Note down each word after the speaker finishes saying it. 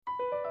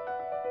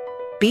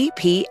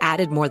BP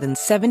added more than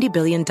 $70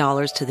 billion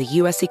to the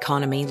U.S.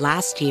 economy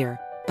last year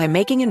by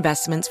making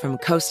investments from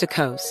coast to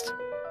coast.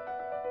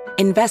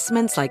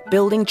 Investments like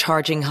building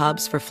charging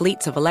hubs for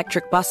fleets of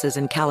electric buses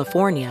in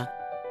California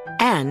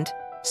and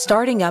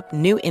starting up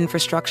new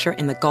infrastructure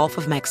in the Gulf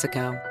of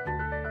Mexico.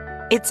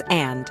 It's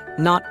and,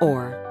 not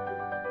or.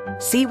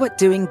 See what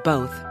doing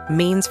both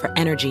means for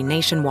energy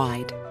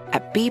nationwide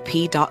at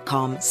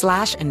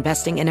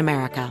bp.com/investing in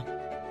America.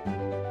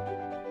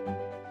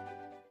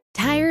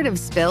 Tired of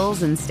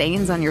spills and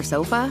stains on your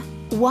sofa?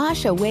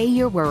 Wash away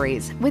your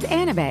worries with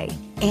Anabay.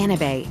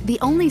 Anabay, the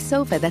only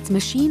sofa that's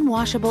machine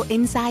washable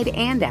inside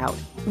and out,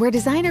 where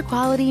designer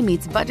quality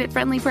meets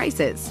budget-friendly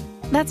prices.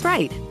 That's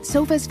right,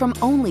 sofas from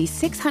only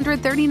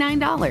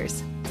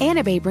 $639.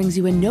 Anabay brings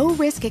you a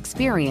no-risk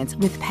experience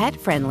with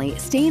pet-friendly,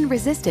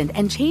 stain-resistant,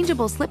 and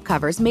changeable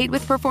slipcovers made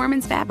with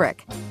performance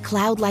fabric,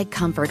 cloud-like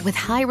comfort with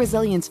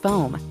high-resilience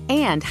foam,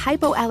 and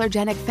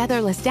hypoallergenic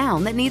featherless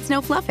down that needs no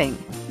fluffing.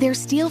 Their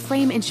steel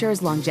frame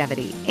ensures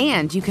longevity,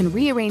 and you can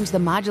rearrange the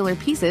modular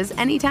pieces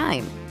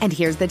anytime. And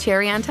here's the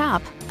cherry on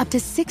top, up to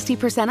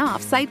 60%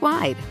 off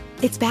site-wide.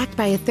 It's backed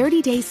by a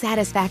 30-day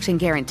satisfaction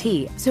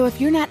guarantee, so if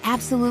you're not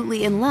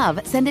absolutely in love,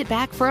 send it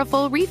back for a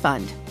full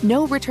refund.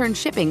 No return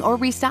shipping or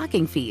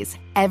restocking fees.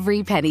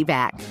 Every penny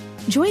back.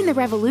 Join the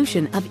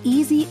revolution of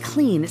easy,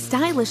 clean,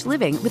 stylish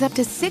living with up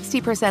to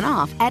 60%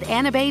 off at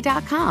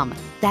anabay.com.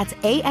 That's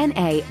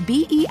ANABEI.com.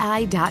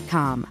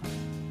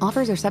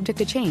 Offers are subject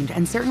to change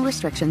and certain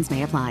restrictions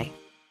may apply.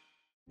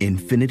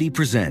 Infiniti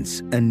presents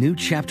a new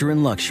chapter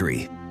in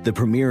luxury, the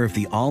premiere of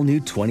the all-new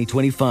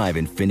 2025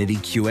 Infiniti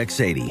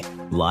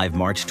QX80, live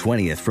March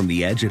 20th from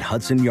the Edge at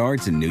Hudson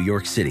Yards in New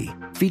York City,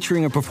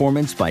 featuring a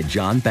performance by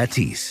John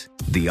Batiste.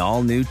 The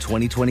all-new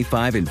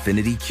 2025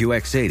 Infiniti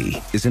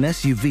QX80 is an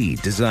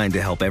SUV designed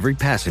to help every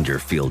passenger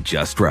feel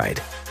just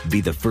right. Be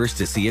the first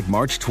to see it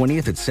March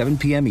 20th at 7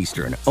 p.m.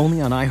 Eastern,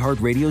 only on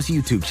iHeartRadio's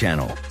YouTube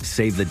channel.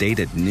 Save the date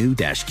at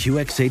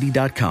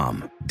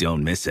new-QX80.com.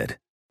 Don't miss it.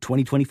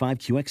 2025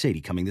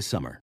 QX80 coming this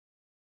summer.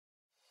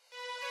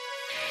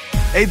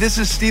 Hey, this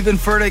is Stephen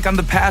Furtick. I'm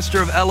the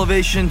pastor of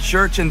Elevation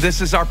Church, and this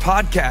is our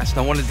podcast.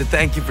 I wanted to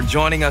thank you for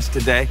joining us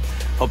today.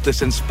 Hope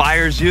this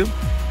inspires you.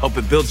 Hope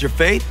it builds your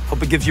faith.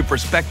 Hope it gives you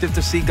perspective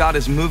to see God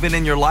is moving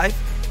in your life.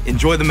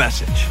 Enjoy the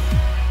message.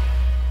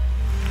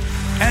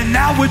 And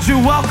now would you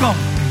welcome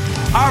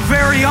our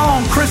very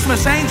own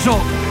Christmas angel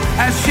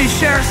as she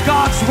shares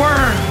God's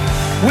word.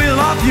 We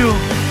love you.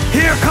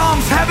 Here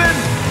comes heaven.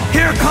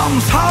 Here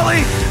comes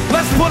Holly.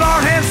 Let's put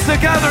our hands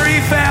together,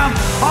 EFAM,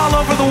 all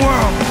over the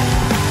world.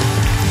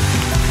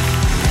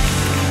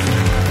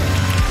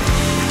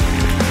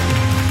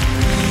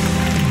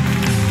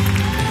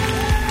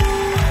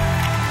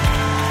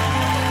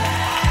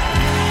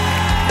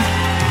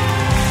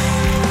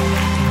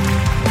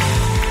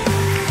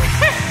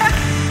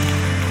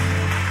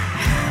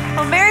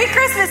 Well, Merry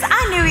Christmas.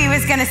 I knew he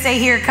was going to say,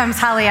 "Here comes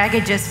Holly." I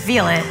could just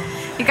feel it.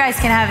 You guys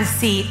can have a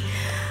seat.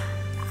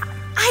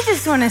 I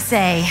just want to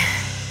say,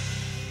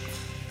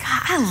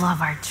 God, I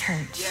love our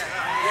church.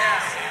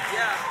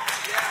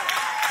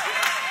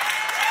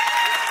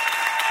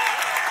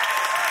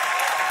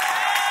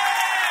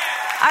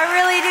 I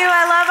really do.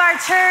 I love our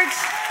church.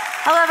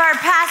 I love our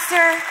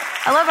pastor.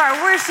 I love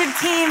our worship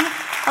team.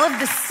 I love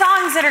the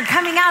songs that are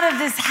coming out of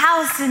this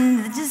house,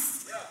 and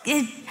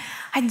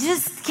I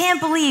just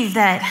can't believe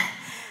that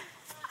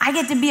I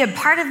get to be a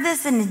part of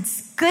this, and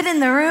it's good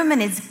in the room,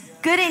 and it's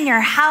good in your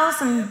house,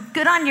 and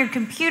good on your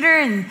computer,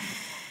 and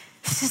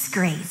it's just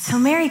great. So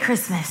Merry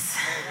Christmas.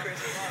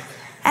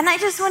 And I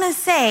just want to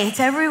say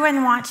to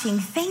everyone watching,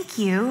 thank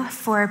you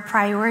for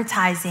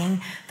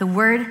prioritizing the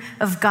Word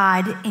of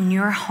God in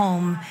your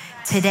home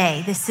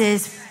today. This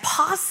is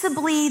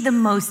possibly the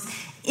most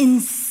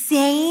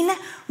insane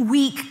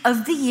week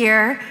of the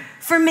year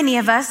for many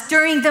of us,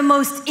 during the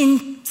most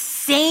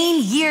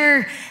insane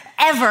year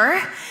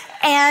ever.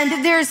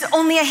 And there's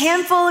only a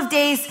handful of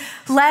days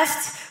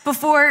left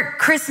before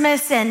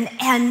Christmas, and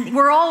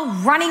we're all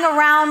running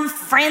around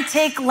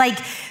frantic, like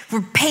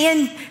we're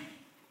paying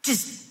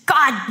just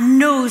God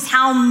knows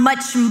how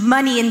much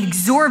money and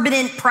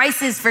exorbitant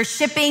prices for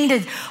shipping to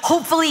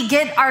hopefully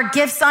get our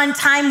gifts on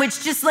time,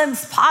 which just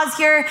let's pause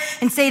here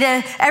and say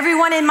to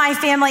everyone in my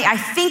family, I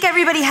think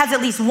everybody has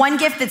at least one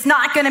gift that's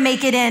not going to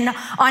make it in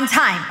on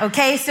time,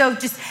 okay? So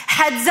just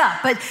heads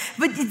up. But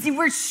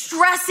we're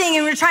stressing,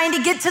 and we're trying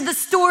to get to the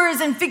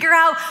stores and figure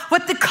out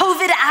what the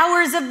COVID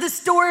hours of the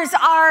stores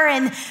are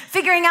and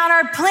figuring out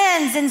our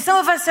plans. And some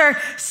of us are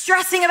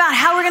stressing about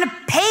how we're going to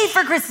pay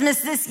for Christmas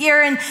this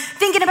year and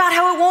thinking about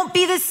how it won't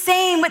be the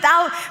same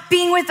without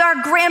being with our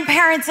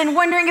grandparents and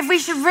wondering if we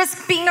should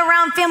risk being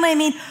around family. I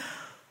mean,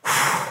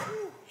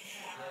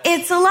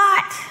 it's a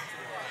lot.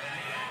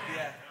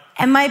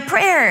 And my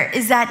prayer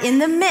is that in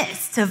the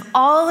midst of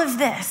all of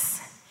this,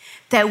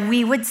 that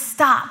we would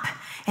stop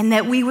and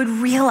that we would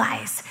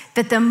realize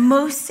that the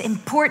most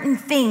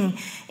important thing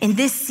in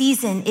this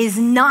season is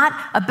not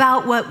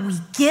about what we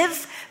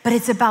give, but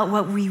it's about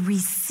what we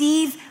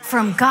receive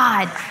from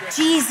God,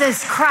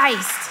 Jesus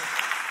Christ,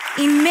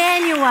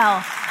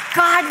 Emmanuel,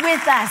 God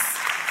with us.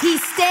 He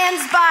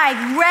stands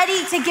by,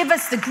 ready to give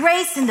us the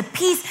grace and the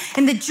peace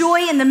and the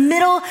joy in the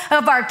middle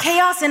of our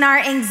chaos and our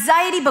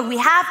anxiety, but we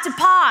have to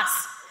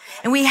pause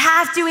and we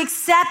have to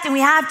accept and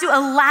we have to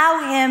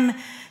allow him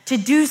to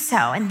do so.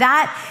 And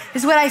that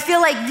is what I feel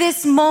like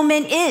this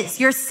moment is.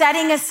 You're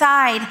setting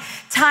aside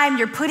time.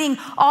 You're putting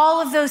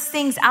all of those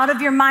things out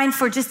of your mind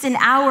for just an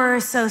hour or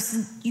so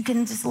you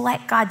can just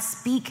let God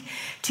speak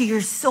to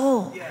your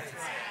soul.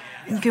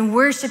 And you can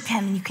worship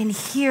him and you can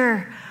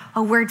hear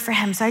a word for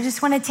him. So I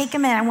just want to take a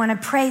minute. I want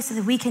to pray so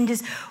that we can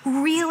just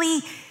really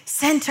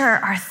center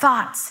our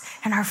thoughts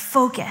and our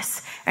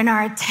focus and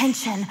our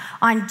attention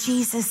on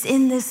Jesus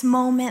in this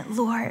moment,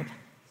 Lord.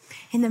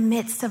 In the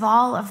midst of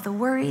all of the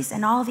worries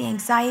and all the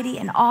anxiety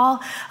and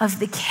all of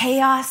the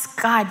chaos,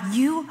 God,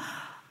 you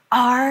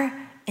are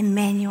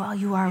Emmanuel.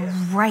 You are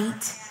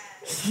right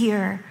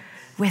here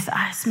with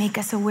us. Make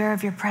us aware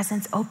of your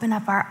presence. Open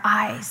up our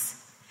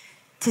eyes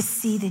to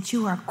see that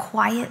you are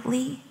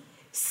quietly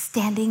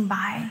standing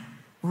by,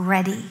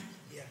 ready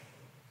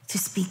to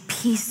speak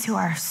peace to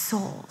our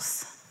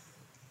souls.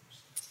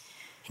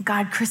 And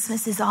God,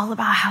 Christmas is all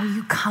about how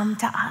you come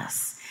to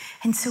us.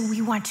 And so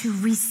we want to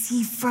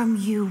receive from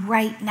you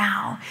right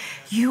now.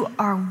 You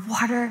are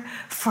water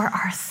for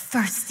our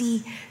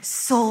thirsty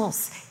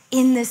souls.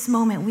 In this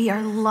moment, we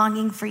are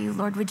longing for you,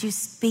 Lord. Would you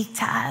speak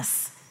to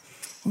us?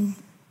 And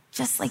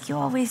just like you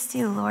always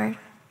do, Lord,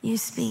 you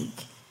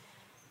speak.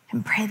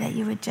 And pray that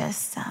you would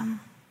just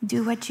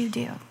do what you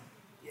do.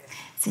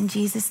 It's in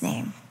Jesus'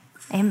 name,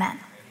 amen.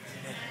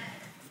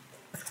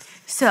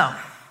 So,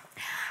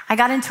 I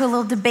got into a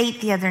little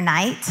debate the other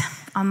night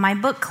on my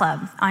book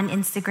club on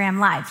Instagram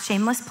Live.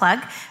 Shameless plug.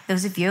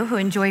 Those of you who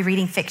enjoy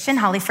reading fiction,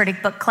 Holly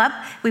Furtick Book Club,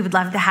 we would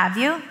love to have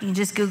you. You can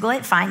just Google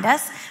it, find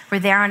us. We're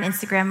there on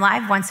Instagram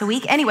Live once a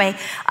week. Anyway,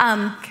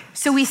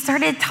 so we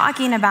started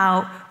talking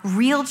about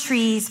real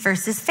trees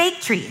versus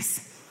fake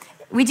trees.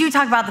 We do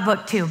talk about the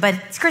book too, but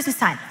it's Christmas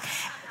time.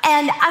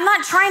 And I'm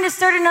not trying to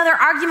start another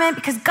argument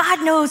because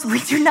God knows we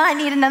do not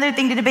need another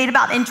thing to debate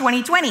about in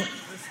 2020.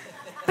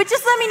 But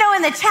just let me know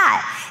in the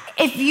chat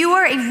if you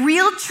are a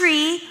real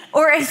tree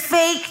or a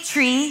fake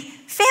tree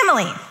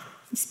family.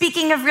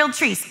 Speaking of real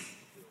trees,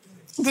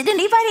 did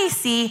anybody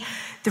see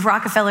the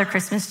Rockefeller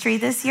Christmas tree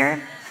this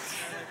year?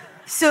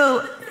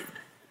 So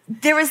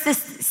there was this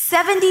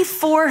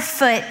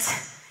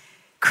 74-foot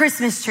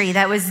Christmas tree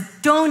that was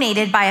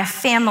donated by a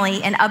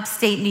family in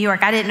upstate New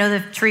York. I didn't know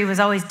the tree was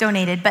always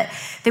donated, but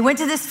they went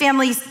to this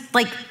family's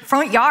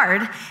front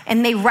yard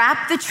and they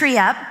wrapped the tree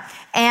up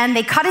and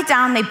they cut it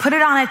down, they put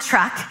it on a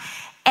truck.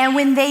 And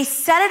when they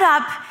set it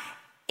up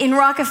in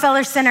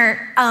Rockefeller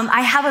Center,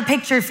 I have a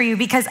picture for you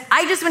because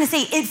I just want to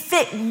say it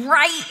fit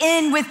right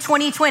in with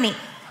 2020.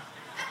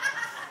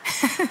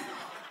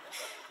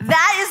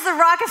 That is the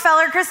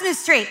Rockefeller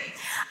Christmas tree.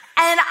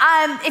 And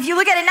if you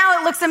look at it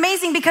now, it looks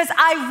amazing because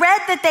I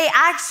read that they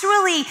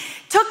actually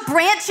took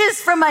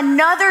branches from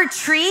another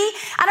tree.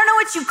 I don't know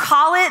what you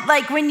call it.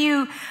 Like when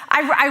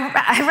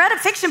I read a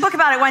fiction book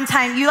about it one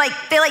time.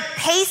 They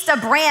paste a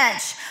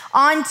branch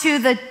onto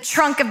the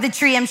trunk of the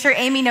tree. I'm sure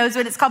Amy knows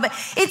what it's called, but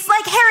it's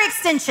like hair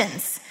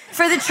extensions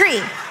for the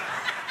tree.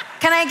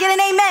 Can I get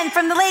an amen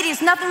from the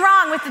ladies? Nothing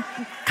wrong with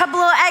a couple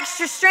of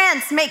extra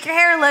strands to make your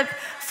hair look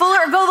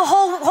fuller or go the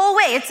whole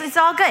way. It's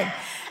all good.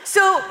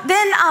 So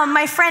then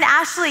my friend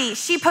Ashley,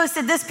 she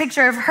posted this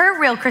picture of her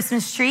real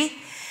Christmas tree.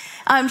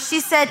 She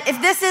said, if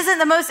this isn't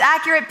the most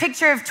accurate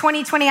picture of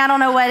 2020, I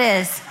don't know what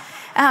is.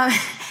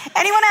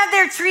 Anyone have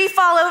their tree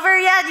fall over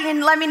yet? You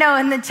can let me know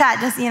in the chat.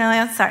 Just,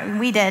 sorry,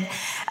 we did.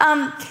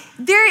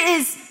 There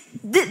is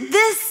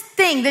this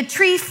thing, the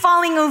tree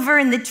falling over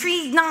and the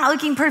tree not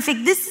looking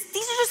perfect. These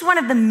are just one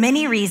of the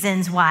many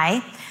reasons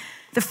why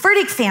the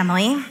Furtick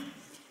family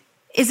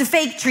is a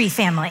fake tree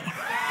family.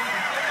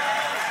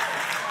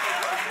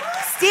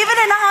 Stephen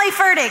and Holly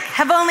Furtick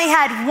have only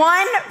had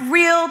one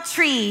real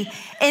tree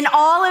in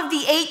all of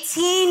the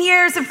 18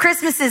 years of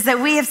Christmases that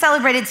we have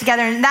celebrated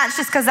together, and that's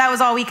just because that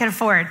was all we could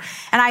afford.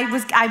 And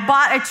I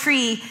bought a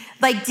tree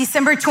like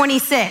December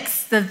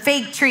 26th, the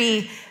fake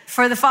tree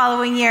for the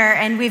following year,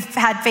 and we've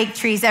had fake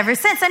trees ever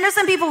since. I know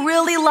some people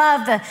really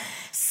love the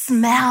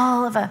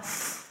smell of a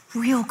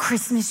real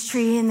Christmas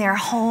tree in their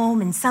home,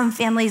 and some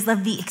families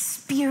love the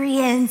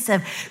experience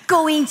of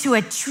going to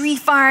a tree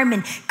farm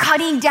and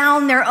cutting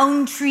down their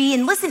own tree.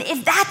 And listen,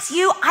 if that's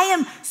you, I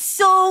am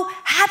so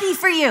happy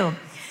for you.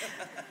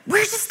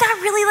 We're just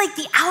not really like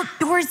the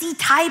outdoorsy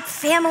type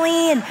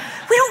family, and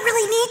we don't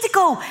really need to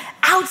go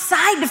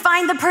outside to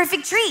find the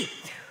perfect tree.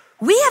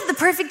 We have the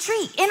perfect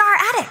tree in our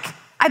attic.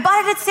 I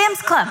bought it at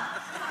Sam's Club.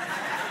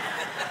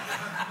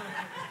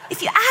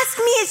 If you ask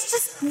me, it's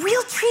just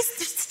real trees.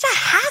 They're such a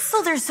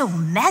hassle. They're so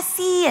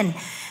messy and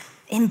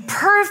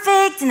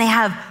imperfect, and they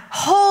have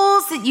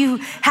holes that you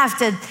have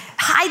to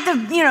hide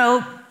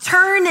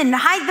turn and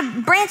hide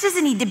the branches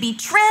that need to be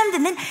trimmed.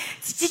 And then,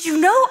 did you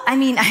know? I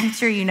mean, I'm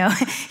sure you know,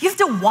 you have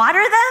to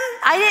water them.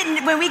 I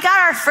didn't, when we got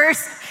our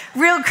first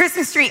real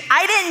Christmas tree.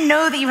 I didn't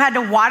know that you had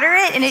to water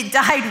it and it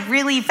died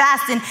really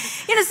fast. And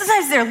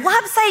sometimes they're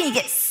lopsided, you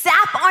get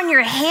sap on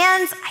your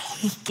hands. I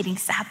hate getting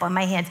sap on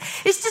my hands.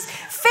 It's just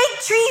fake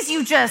trees.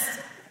 You just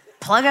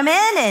plug them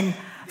in and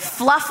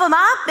fluff them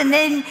up and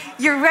then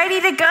you're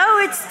ready to go.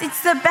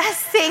 It's the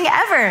best thing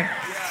ever.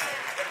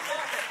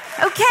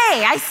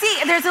 Okay, I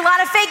see there's a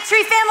lot of fake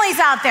tree families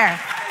out there.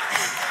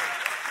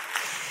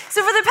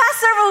 So for the past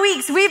several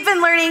weeks, we've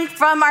been learning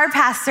from our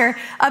pastor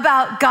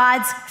about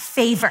God's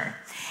favor.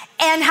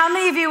 And how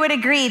many of you would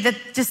agree that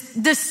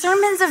just the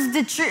sermons of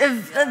this year,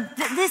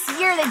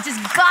 they've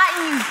just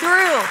gotten you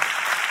through?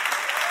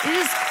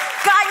 They've just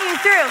gotten you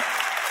through.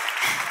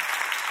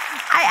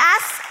 I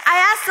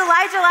asked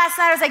Elijah last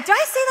night, I was like, do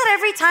I say that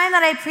every time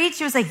that I preach?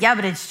 He was like, yeah,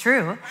 but it's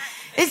true.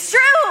 It's true.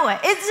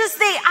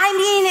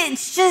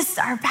 It's just,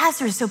 our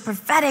pastor is so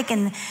prophetic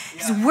and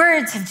his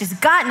words have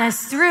just gotten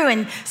us through.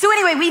 And so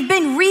anyway, we've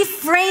been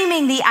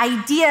reframing the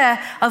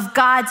idea of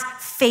God's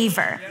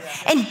favor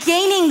and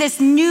gaining this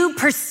new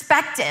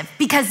perspective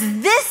because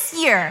this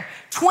year,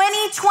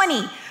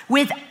 2020,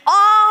 with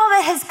all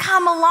that has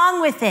come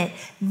along with it,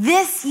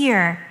 this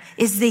year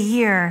is the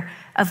year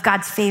of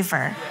God's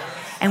favor.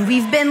 And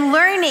we've been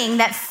learning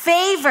that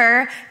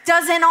favor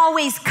doesn't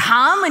always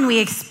come when we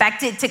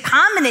expect it to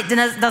come, and it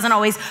doesn't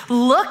always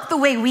look the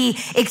way we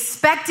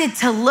expect it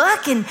to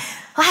look. And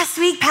last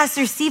week,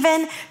 Pastor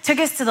Stephen took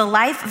us to the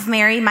life of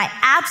Mary, my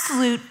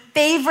absolute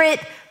favorite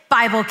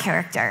Bible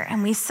character.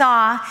 And we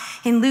saw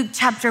in Luke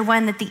chapter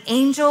 1 that the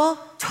angel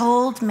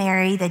told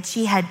Mary that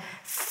she had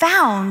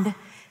found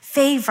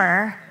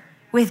favor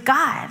with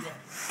God.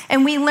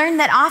 And we learned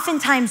that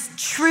oftentimes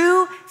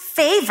true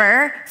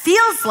favor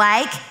feels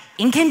like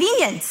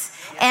inconvenience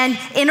and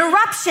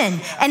interruption,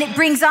 and it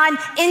brings on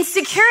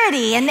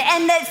insecurity, and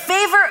that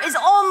favor is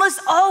almost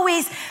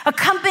always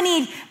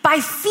accompanied by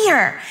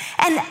fear.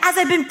 And as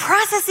I've been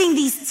processing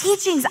these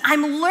teachings,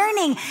 I'm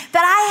learning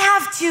that I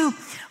have to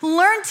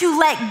learn to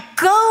let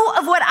go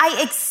of what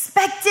I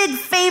expected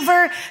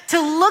favor to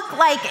look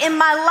like in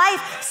my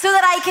life so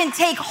that I can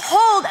take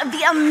hold of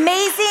the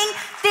amazing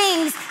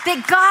things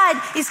that God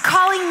is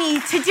calling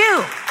me to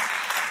do.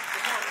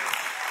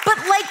 But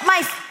like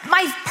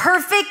my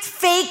perfect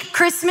fake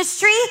Christmas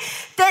tree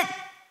that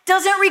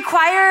doesn't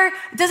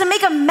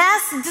make a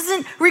mess, it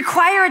doesn't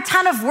require a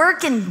ton of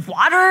work and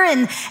water.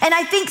 And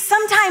I think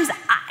sometimes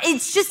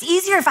it's just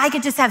easier if I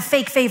could just have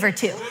fake favor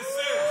too,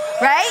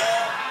 right?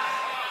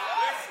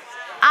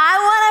 I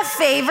want a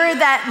favor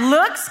that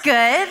looks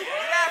good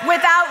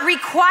without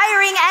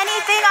requiring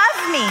anything of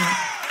me.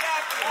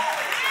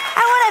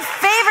 I want a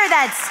favor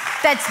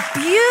that's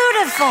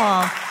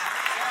beautiful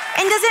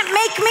and doesn't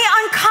make me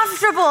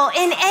uncomfortable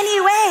in any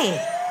way.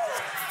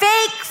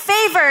 Fake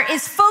favor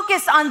is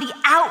focused on the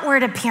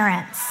outward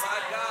appearance.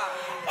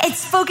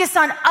 It's focused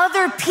on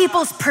other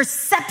people's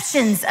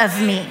perceptions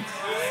of me.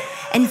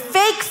 And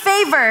fake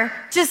favor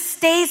just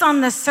stays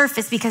on the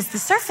surface because the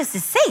surface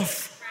is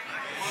safe.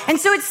 And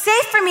so it's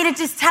safe for me to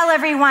just tell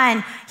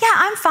everyone, yeah,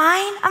 I'm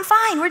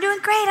fine, we're doing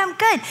great, I'm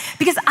good.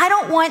 Because I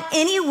don't want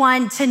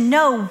anyone to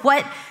know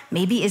what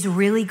maybe is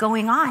really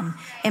going on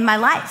in my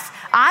life.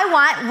 I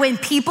want when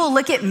people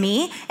look at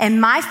me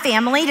and my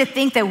family to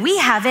think that we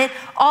have it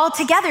all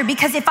together.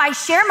 Because if I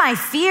share my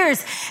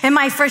fears and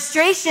my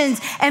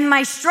frustrations and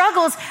my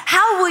struggles,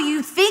 how will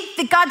you think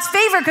that God's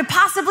favor could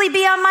possibly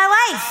be on my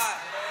life?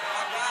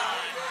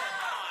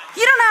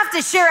 You don't have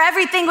to share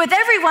everything with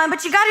everyone,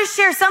 but you got to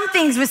share some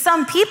things with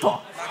some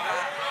people.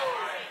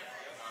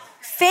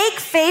 Fake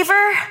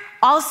favor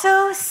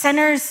also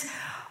centers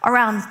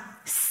around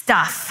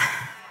stuff.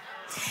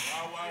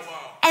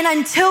 And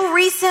until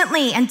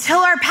recently, until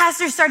our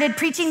pastor started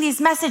preaching these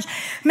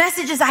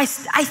messages, I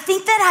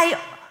think that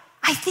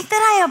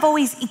I have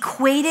always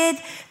equated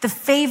the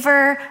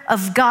favor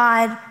of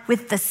God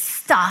with the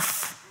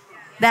stuff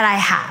that I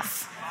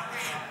have.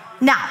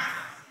 Now,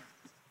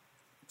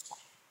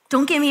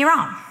 don't get me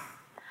wrong.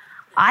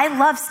 I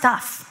love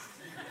stuff.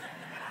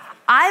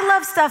 I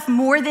love stuff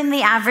more than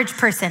the average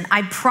person.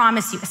 I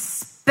promise you,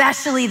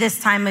 especially this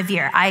time of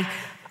year. I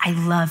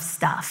love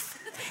stuff.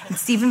 And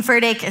Stephen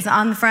Furtick is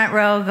on the front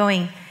row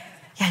going,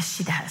 yes,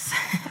 she does.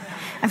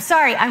 I'm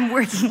sorry, I'm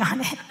working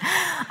on it.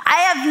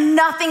 I have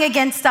nothing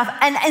against stuff.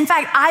 And in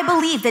fact, I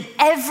believe that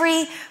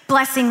every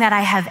blessing that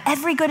I have,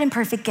 every good and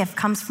perfect gift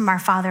comes from our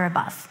Father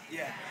above.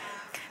 Yeah.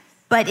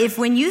 But if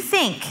when you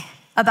think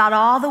about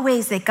all the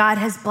ways that God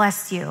has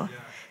blessed you,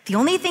 the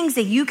only things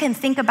that you can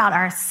think about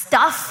are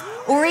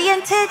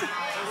stuff-oriented,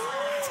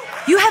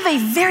 you have a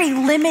very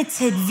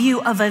limited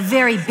view of a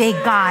very big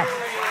God.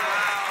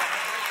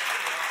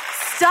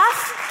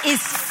 Stuff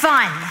is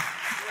fun.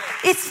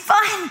 It's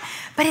fun,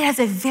 but it has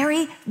a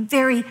very,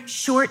 very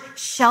short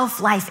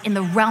shelf life in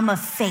the realm of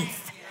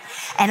faith.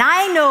 And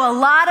I know a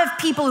lot of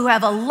people who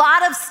have a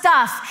lot of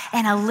stuff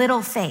and a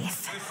little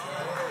faith.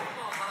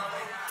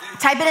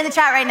 Type it in the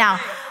chat right now.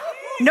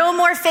 No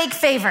more fake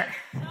favor.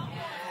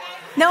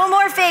 No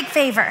more fake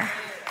favor.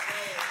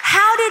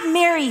 How did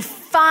Mary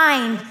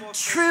find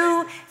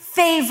true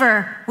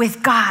favor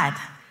with God?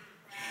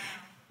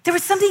 There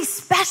was something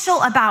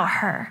special about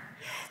her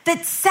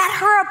that set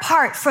her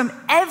apart from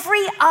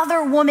every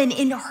other woman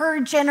in her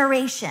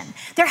generation.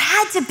 There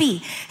had to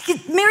be.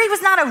 Mary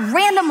was not a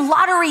random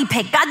lottery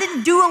pick. God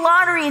didn't do a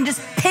lottery and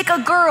just pick a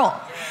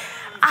girl.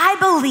 I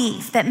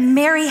believe that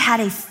Mary had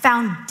a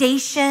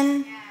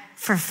foundation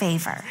for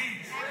favor.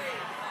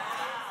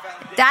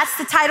 That's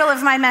the title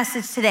of my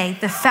message today,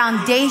 the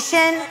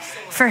foundation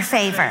for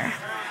favor.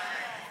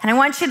 And I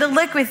want you to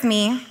look with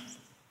me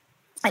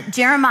at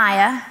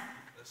Jeremiah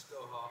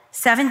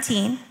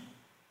 17,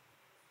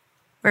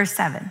 verse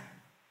 7.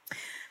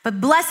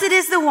 But blessed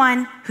is the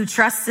one who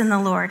trusts in the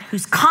Lord,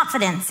 whose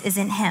confidence is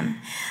in him.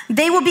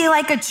 They will be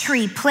like a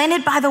tree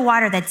planted by the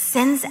water that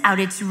sends out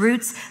its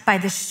roots by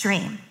the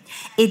stream.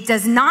 It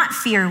does not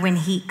fear when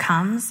heat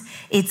comes.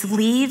 Its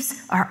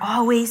leaves are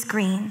always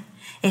green.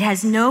 It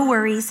has no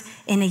worries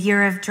in a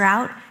year of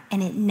drought,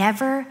 and it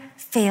never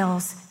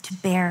fails to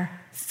bear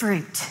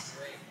fruit.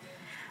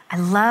 I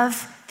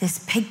love this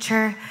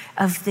picture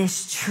of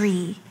this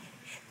tree.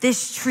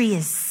 This tree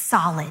is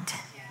solid.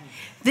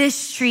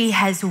 This tree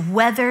has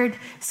weathered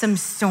some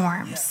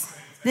storms.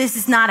 This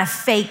is not a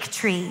fake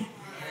tree.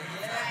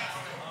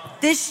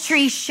 This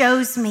tree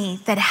shows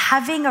me that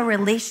having a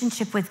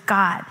relationship with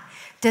God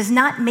does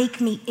not make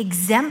me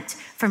exempt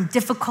from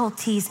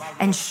difficulties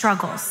and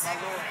struggles.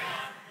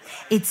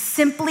 It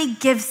simply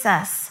gives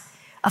us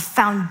a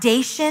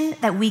foundation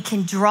that we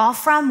can draw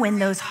from when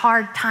those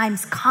hard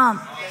times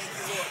come.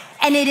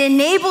 And it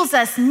enables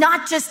us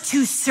not just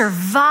to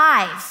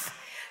survive,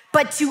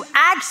 but to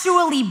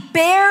actually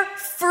bear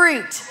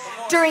fruit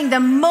during the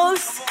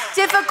most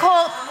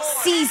difficult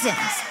seasons,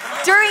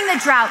 during the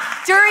drought,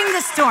 during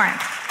the storm.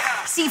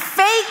 See,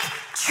 fake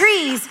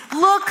trees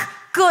look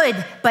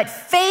good, but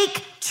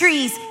fake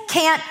trees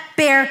can't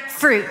bear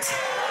fruit.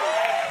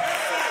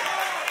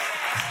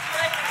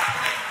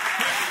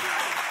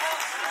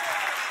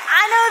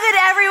 I know that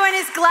everyone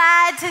is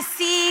glad to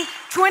see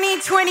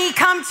 2020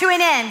 come to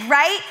an end,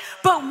 right?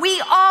 But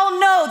we all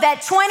know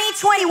that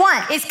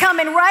 2021 is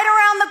coming right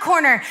around the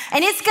corner,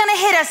 and it's gonna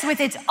hit us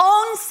with its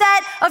own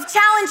set of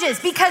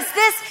challenges because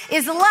this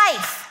is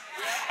life.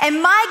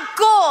 And my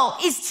goal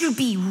is to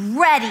be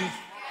ready,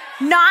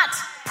 not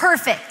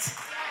perfect.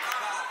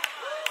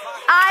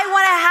 I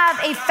wanna have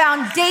a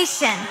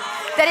foundation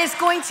that is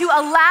going to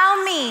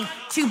allow me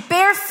to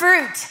bear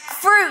fruit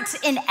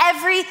in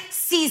every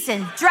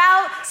season.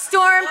 Drought,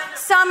 storm,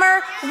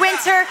 summer,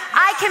 winter,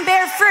 I can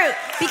bear fruit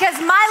because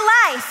my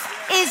life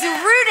is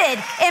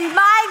rooted in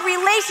my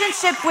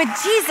relationship with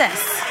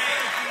Jesus.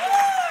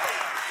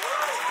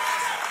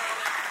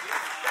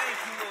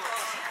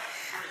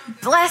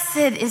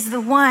 Blessed is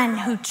the one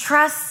who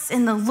trusts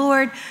in the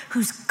Lord,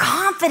 whose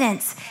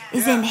confidence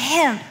is in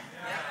him.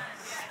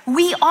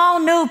 We all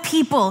know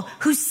people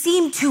who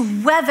seem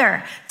to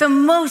weather the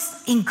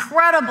most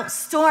incredible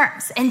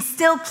storms and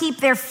still keep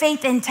their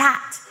faith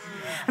intact.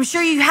 I'm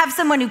sure you have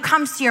someone who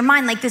comes to your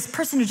mind like this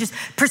person who just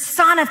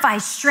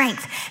personifies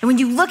strength. And when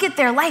you look at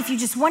their life, you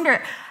just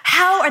wonder,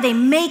 how are they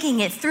making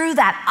it through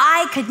that?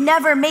 I could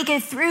never make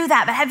it through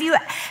that. But have you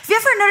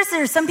ever noticed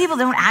there are some people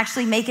that don't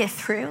actually make it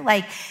through?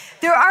 Like,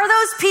 there are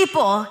those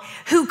people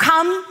who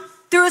come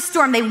through a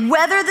storm. They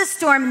weather the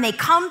storm and they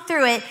come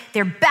through it.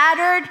 They're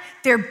battered,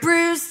 they're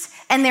bruised,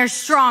 and they're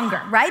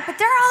stronger, right? But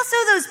there are also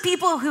those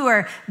people who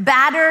are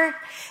battered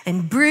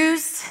and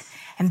bruised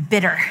and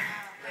bitter.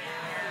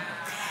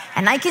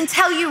 And I can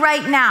tell you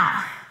right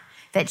now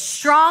that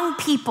strong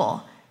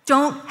people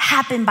don't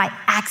happen by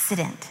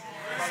accident.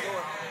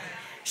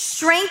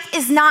 Strength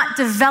is not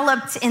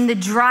developed in the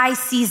dry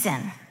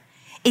season.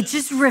 It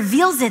just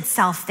reveals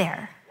itself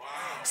there.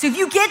 So if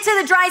you get to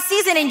the dry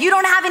season and you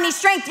don't have any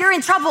strength, you're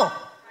in trouble.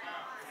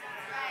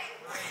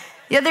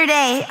 The other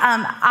day,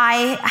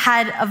 I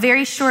had a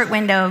very short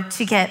window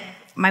to get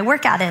my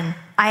workout in.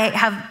 I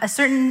have a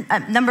certain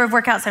number of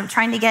workouts I'm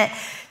trying to get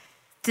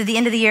to the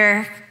end of the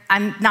year.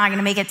 I'm not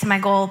gonna make it to my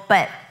goal,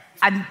 but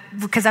I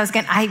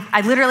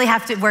literally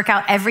have to work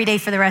out every day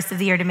for the rest of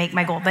the year to make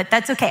my goal, but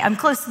that's okay. I'm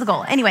close to the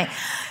goal. Anyway,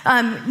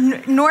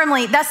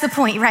 normally, that's the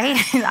point, right?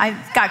 I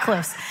got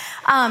close.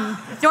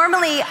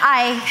 Normally,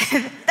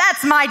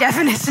 that's my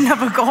definition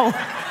of a goal.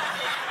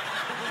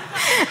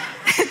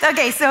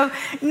 Okay, so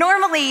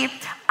normally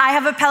I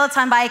have a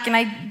Peloton bike and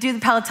I do the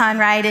Peloton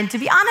ride, and to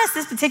be honest,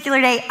 this particular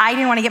day, I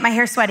didn't wanna get my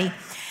hair sweaty.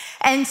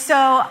 And so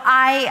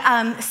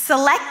I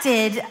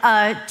selected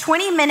a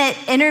 20-minute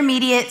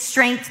intermediate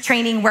strength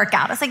training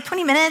workout. I was like,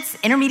 20 minutes,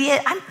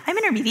 intermediate, I'm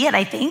intermediate,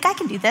 I think, I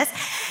can do this.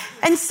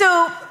 And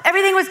so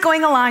everything was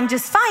going along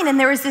just fine. And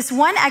there was this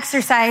one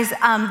exercise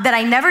that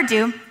I never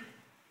do.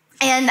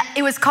 And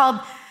it was called,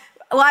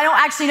 well, I don't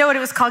actually know what it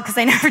was called because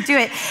I never do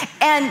it.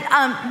 And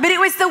but it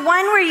was the one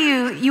where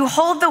you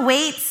hold the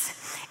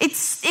weights.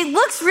 It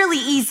looks really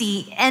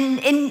easy.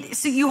 And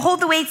so you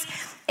hold the weights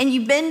and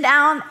you bend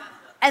down,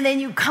 and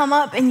then you come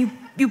up and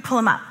you pull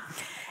them up.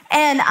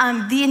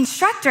 And the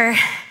instructor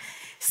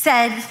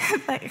said,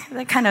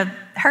 that kind of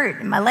hurt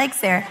in my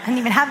legs there. I didn't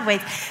even have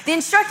weights. The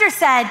instructor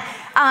said,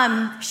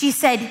 she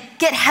said,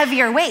 get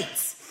heavier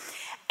weights.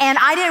 And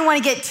I didn't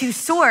want to get too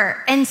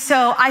sore. And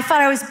so I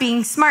thought I was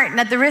being smart. And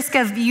at the risk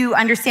of you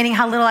understanding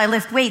how little I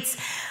lift weights,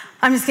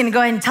 I'm just going to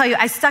go ahead and tell you,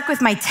 I stuck with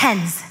my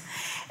 10s.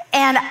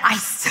 And I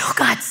still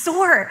got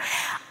sore.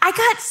 I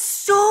got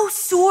so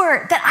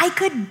sore that I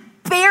could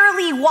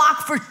barely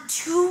walk for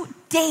 2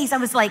 days. I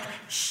was like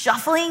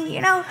shuffling,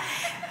 you know?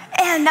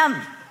 And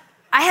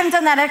I haven't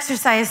done that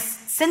exercise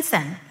since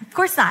then. Of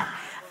course not.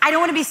 I don't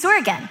want to be sore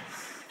again.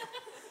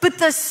 But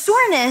the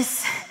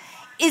soreness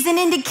is an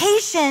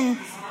indication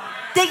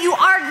that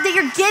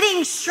you're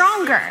getting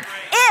stronger.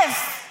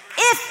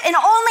 If and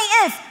only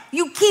if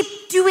you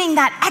keep doing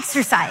that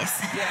exercise.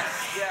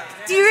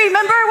 Do you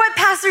remember what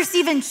Pastor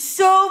Stephen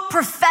so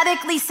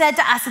prophetically said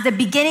to us at the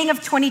beginning of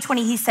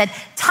 2020? He said,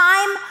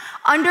 time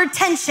under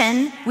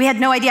tension, we had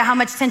no idea how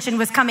much tension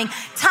was coming.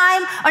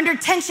 Time under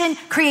tension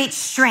creates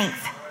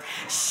strength.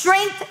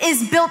 Strength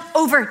is built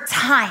over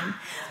time,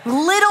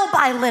 little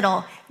by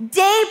little,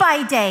 day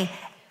by day,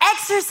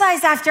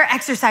 exercise after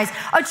exercise.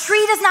 A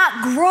tree does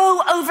not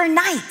grow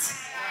overnight.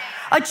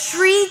 A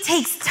tree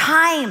takes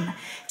time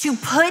to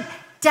put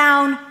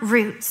down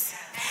roots.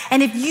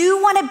 And if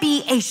you want to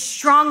be a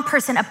strong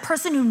person, a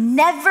person who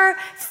never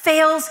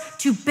fails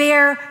to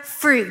bear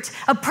fruit,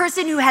 a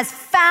person who has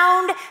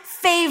found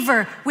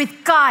favor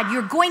with God,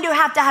 you're going to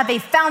have a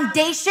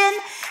foundation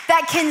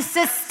that can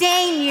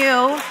sustain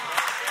you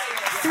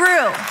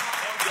through.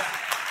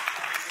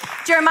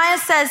 Jeremiah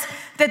says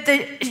that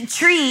the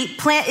tree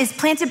is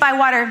planted by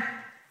water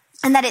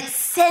and that it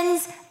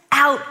sends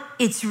out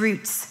its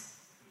roots.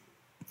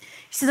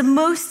 So the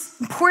most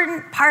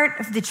important part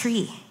of the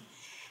tree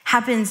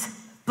happens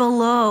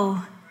below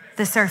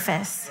the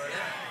surface.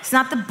 It's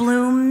not the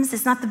blooms,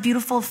 it's not the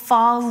beautiful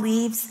fall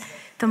leaves.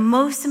 The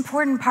most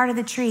important part of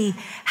the tree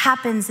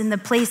happens in the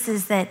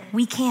places that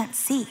we can't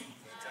see.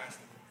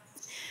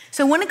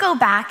 So I want to go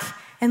back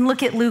and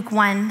look at Luke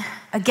 1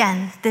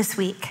 again this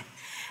week.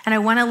 And I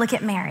want to look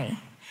at Mary.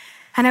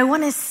 And I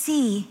want to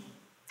see,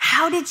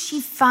 how did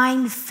she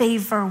find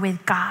favor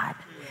with God?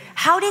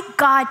 How did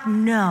God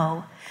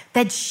know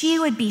that she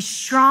would be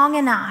strong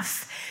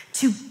enough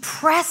to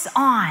press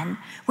on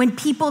when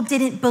people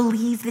didn't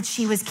believe that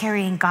she was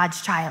carrying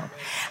God's child?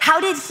 How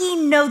did he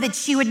know that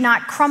she would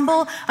not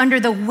crumble under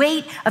the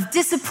weight of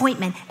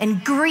disappointment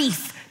and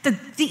grief,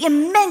 the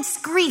immense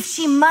grief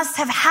she must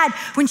have had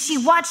when she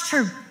watched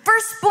her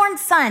firstborn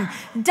son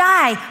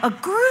die a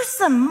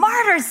gruesome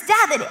martyr's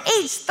death at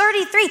age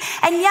 33,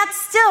 and yet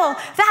still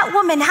that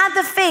woman had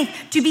the faith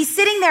to be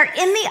sitting there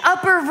in the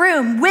upper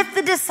room with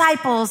the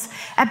disciples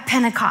at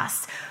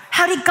Pentecost?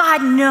 How did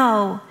God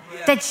know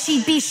that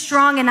she'd be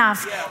strong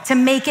enough to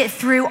make it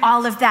through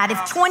all of that? If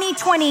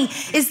 2020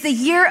 is the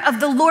year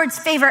of the Lord's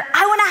favor,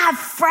 I want to have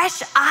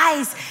fresh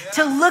eyes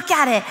to look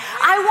at it.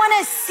 I want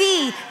to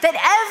see that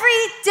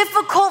every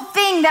difficult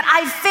thing that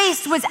I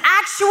faced was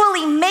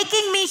actually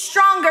making me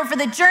stronger for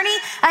the journey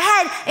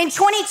ahead in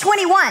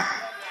 2021.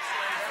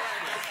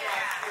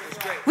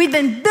 We've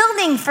been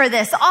building for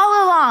this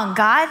all along,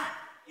 God.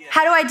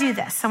 How do I do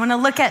this? I want to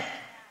look at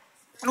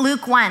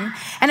Luke 1,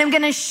 and I'm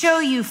going to show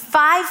you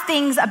 5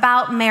 things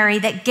about Mary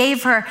that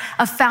gave her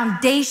a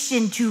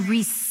foundation to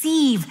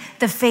receive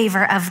the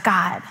favor of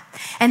God.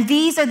 And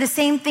these are the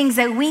same things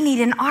that we need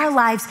in our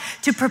lives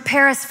to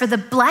prepare us for the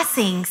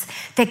blessings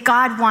that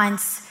God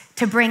wants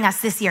to bring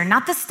us this year.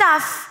 Not the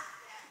stuff,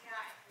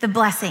 the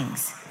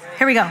blessings.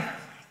 Here we go.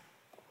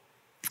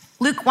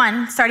 Luke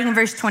 1, starting in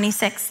verse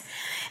 26.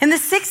 In the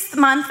 6th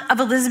month of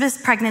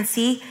Elizabeth's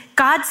pregnancy,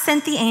 God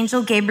sent the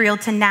angel Gabriel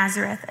to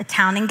Nazareth, a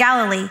town in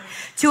Galilee,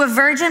 to a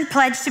virgin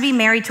pledged to be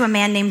married to a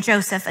man named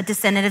Joseph, a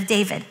descendant of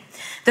David.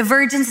 The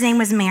virgin's name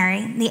was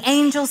Mary. The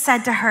angel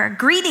said to her,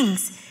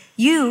 "Greetings,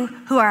 you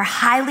who are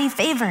highly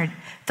favored.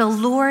 The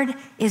Lord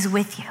is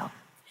with you."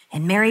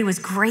 And Mary was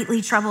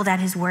greatly troubled at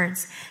his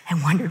words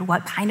and wondered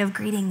what kind of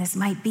greeting this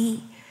might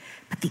be.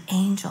 But the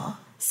angel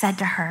said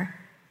to her,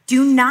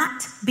 "Do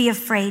not be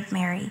afraid,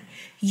 Mary.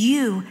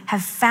 You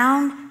have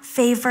found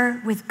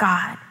favor with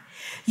God.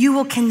 You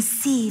will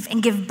conceive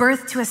and give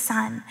birth to a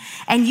son,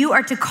 and you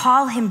are to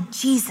call him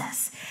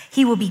Jesus.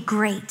 He will be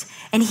great,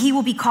 and he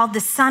will be called the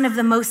Son of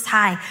the Most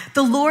High.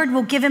 The Lord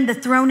will give him the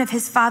throne of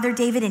his father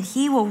David, and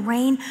he will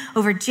reign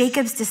over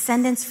Jacob's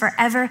descendants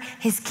forever.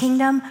 His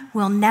kingdom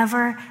will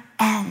never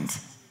end."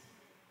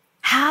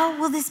 "How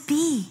will this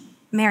be?"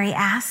 Mary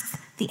asked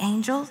the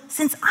angel,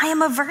 "since I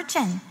am a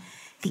virgin?"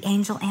 The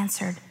angel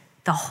answered,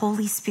 "The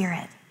Holy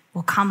Spirit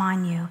will come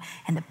on you,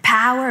 and the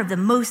power of the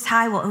Most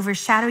High will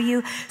overshadow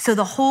you. So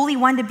the Holy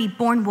One to be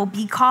born will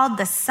be called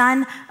the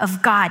Son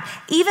of God.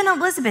 Even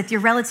Elizabeth,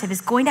 your relative,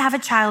 is going to have a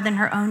child in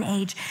her own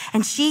age,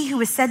 and she who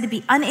was said to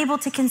be unable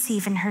to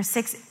conceive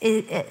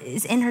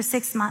is in her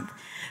 6th month.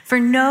 For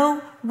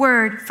no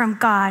word from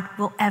God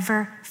will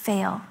ever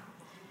fail."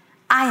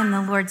 "I am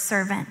the Lord's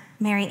servant,"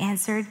 Mary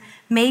answered.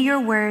 "May your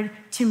word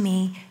to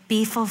me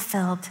be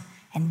fulfilled."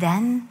 And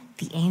then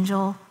the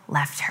angel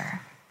left her.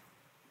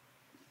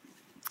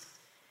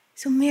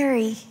 So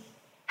Mary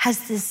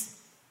has this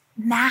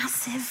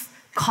massive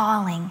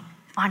calling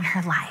on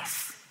her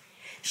life.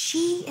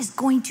 She is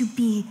going to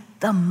be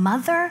the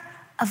mother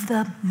of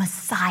the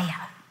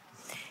Messiah.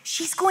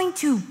 She's going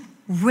to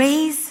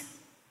raise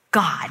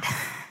God.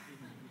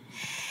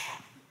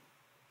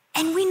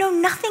 And we know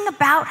nothing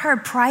about her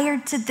prior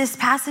to this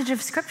passage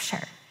of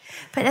scripture.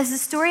 But as the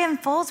story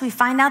unfolds, we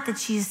find out that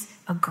she's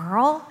a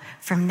girl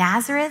from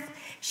Nazareth.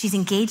 She's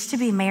engaged to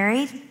be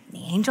married.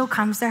 The angel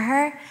comes to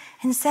her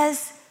and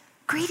says,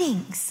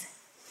 "Greetings."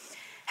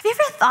 Have you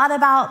ever thought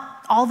about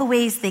all the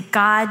ways that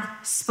God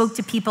spoke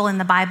to people in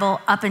the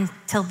Bible up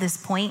until this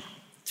point?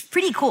 It's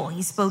pretty cool.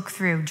 He spoke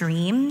through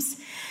dreams.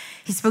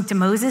 He spoke to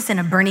Moses in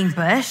a burning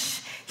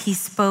bush. He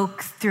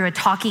spoke through a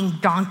talking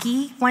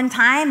donkey one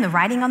time, the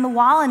writing on the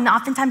wall, and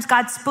oftentimes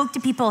God spoke to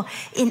people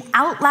in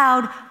out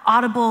loud,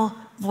 audible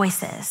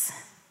voices.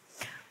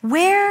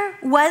 Where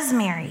was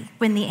Mary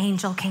when the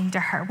angel came to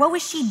her? What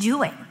was she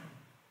doing?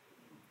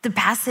 The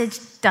passage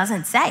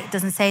doesn't say. It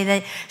doesn't say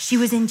that she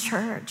was in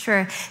church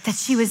or that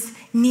she was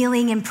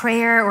kneeling in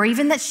prayer or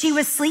even that she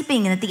was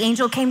sleeping and that the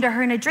angel came to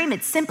her in a dream.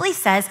 It simply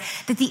says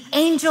that the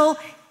angel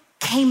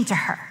came to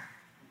her.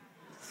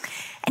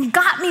 And it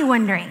got me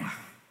wondering,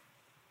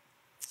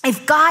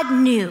 if God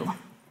knew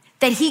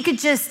that he could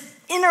just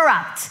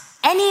interrupt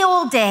any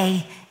old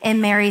day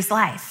in Mary's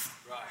life,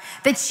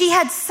 that she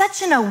had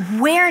such an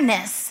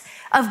awareness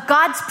of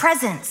God's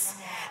presence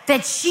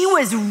that she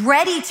was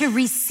ready to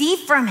receive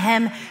from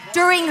him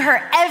during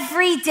her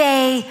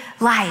everyday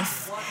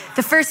life.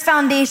 The first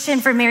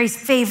foundation for Mary's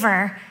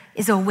favor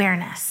is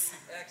awareness.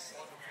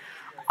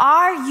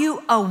 Are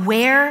you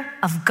aware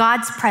of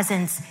God's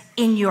presence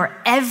in your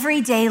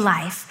everyday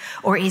life?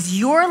 Or is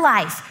your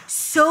life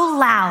so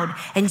loud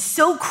and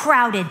so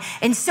crowded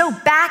and so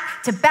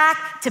back to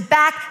back to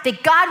back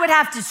that God would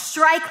have to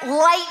strike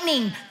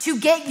lightning to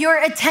get your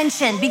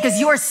attention because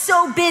you're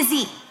so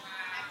busy?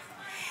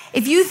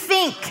 If you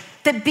think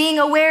that being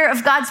aware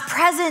of God's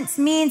presence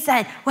means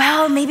that,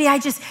 well, maybe I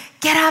just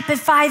get up at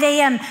 5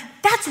 a.m.,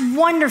 that's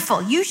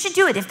wonderful. You should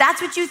do it. If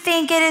that's what you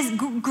think it is,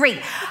 great.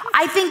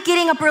 I think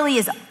getting up early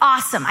is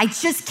awesome. I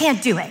just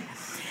can't do it.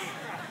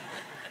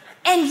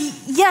 And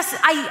yes,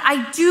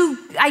 I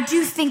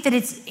do think that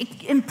it's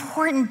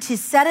important to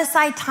set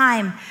aside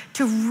time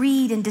to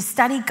read and to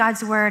study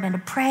God's word and to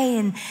pray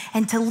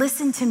and to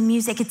listen to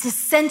music. It's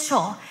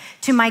essential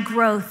to my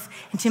growth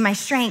and to my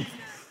strength.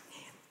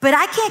 But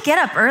I can't get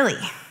up early.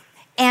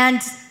 And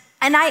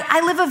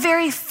I live a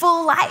very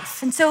full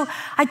life. And so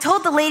I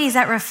told the ladies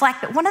at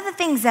Reflect that one of the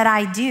things that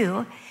I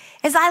do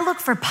is I look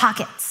for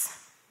pockets.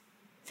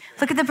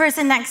 Look at the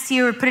person next to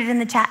you or put it in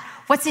the chat.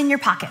 What's in your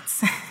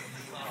pockets?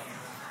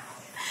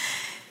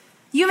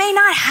 You may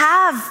not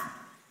have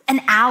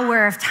an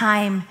hour of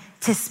time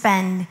to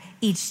spend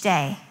each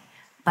day,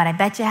 but I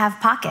bet you have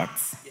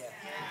pockets.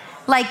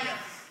 Like,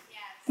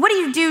 what do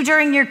you do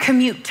during your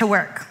commute to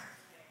work?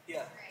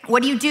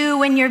 What do you do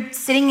when you're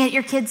sitting at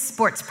your kid's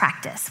sports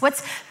practice?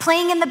 What's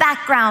playing in the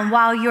background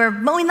while you're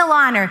mowing the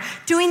lawn or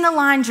doing the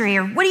laundry?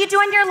 Or what do you do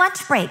on your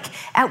lunch break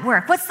at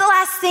work? What's the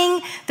last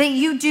thing that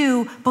you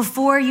do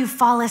before you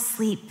fall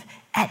asleep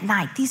at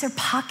night? These are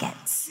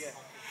pockets.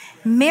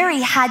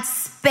 Mary had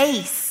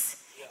space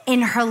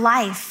in her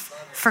life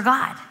for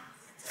God.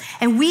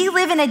 And we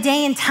live in a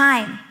day and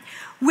time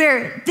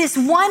where this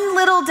one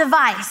little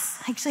device,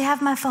 I actually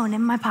have my phone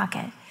in my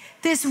pocket,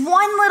 this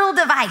one little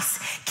device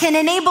can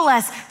enable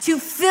us to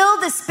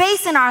fill the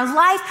space in our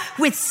life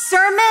with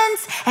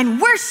sermons and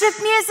worship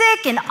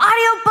music and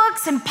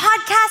audiobooks and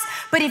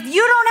podcasts. But if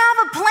you don't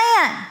have a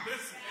plan,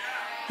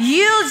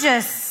 you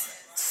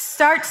just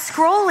start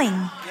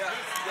scrolling.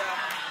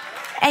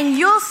 And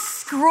you'll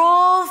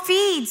scroll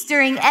feeds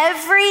during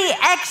every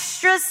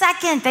extra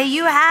second that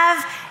you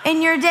have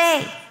in your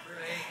day.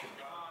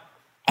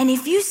 And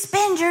if you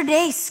spend your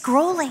day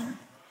scrolling,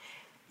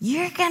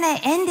 you're gonna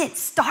end it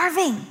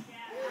starving.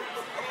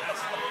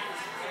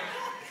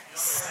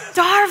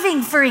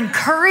 Starving for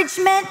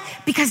encouragement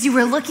because you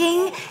were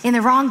looking in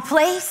the wrong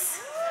place.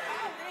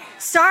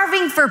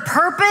 Starving for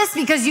purpose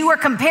because you were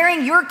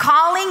comparing your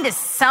calling to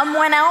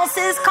someone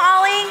else's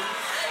calling.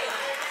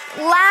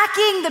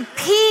 Lacking the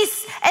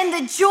peace and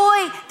the joy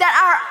that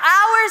are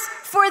ours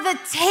for the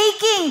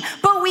taking,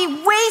 but we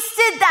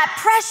wasted that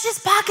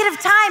precious pocket of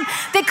time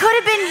that could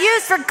have been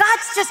used for God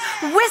to just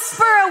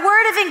whisper a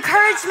word of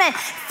encouragement.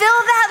 Fill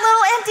that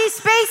little empty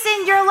space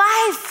in your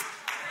life.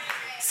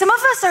 Some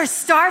of us are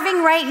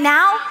starving right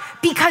now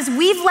because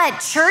we've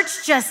let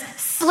church just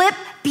slip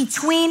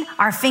between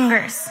our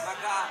fingers.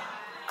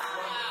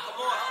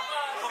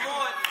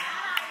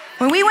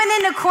 When we went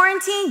into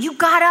quarantine, you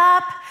got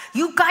up,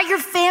 you got your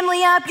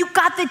family up, you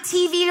got the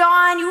TV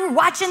on, you were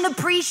watching the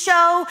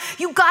pre-show,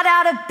 you got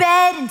out of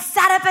bed and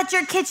sat up at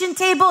your kitchen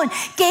table and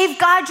gave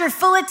God your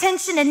full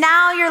attention, and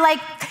now you're like,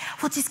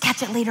 we'll just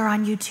catch it later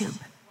on YouTube.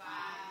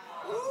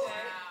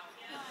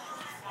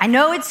 I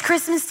know it's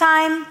Christmas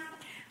time.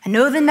 I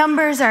know the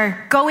numbers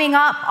are going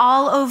up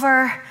all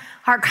over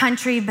our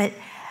country, but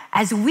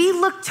as we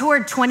look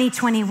toward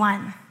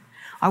 2021,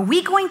 are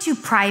we going to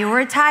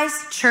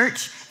prioritize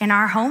church in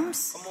our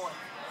homes?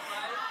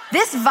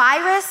 This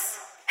virus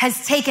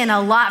has taken a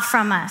lot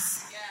from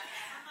us,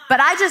 but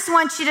I just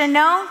want you to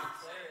know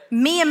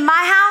Me and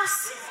my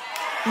house,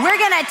 we're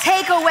going to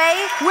take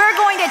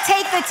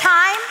the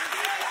time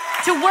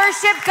to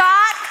worship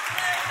God.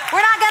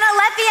 We're not going to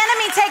let the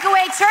enemy take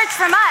away church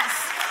from us.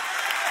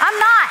 I'm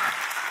not.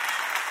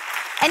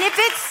 And if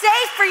it's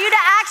safe for you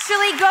to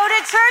actually go to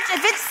church,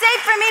 if it's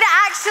safe for me to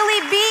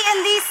actually be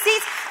in these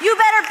seats, you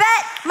better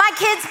bet my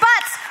kids'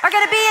 butts are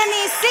going to be in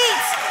these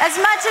seats as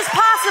much as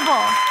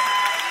possible.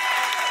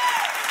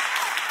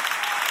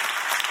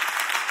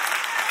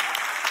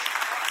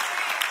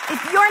 If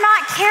you're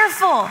not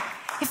careful,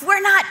 if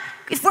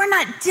we're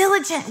not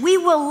diligent, we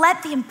will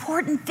let the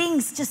important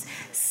things just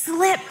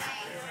slip.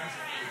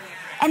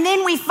 And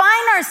then we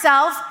find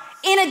ourselves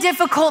in a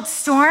difficult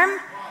storm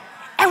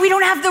and we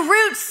don't have the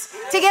roots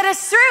to get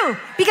us through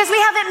because we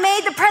haven't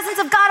made the presence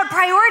of God a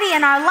priority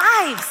in our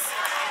lives.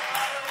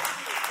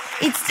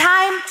 It's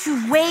time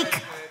to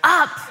wake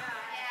up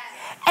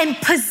and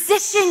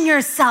position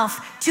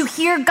yourself to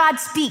hear God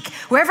speak.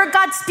 Wherever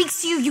God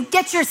speaks to you, you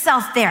get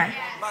yourself there.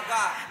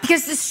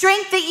 Because the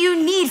strength that you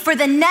need for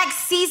the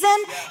next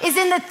season is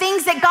in the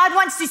things that God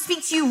wants to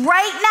speak to you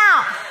right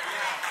now.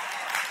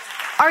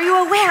 Are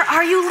you aware?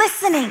 Are you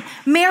listening?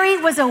 Mary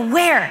was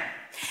aware.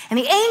 And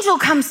the angel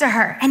comes to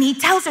her and he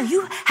tells her,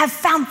 you have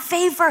found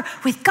favor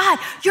with God.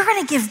 You're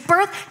going to give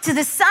birth to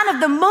the Son of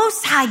the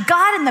Most High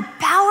God, and the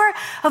power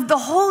of the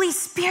Holy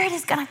Spirit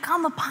is going to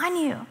come upon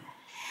you.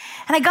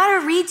 And I got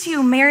to read to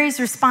you Mary's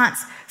response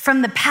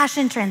from the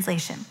Passion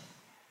Translation.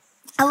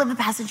 I love the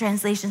Passion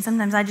Translation.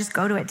 Sometimes I just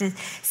go to it to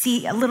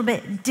see a little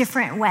bit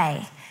different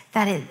way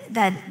that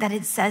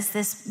it says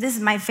this. This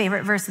is my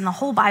favorite verse in the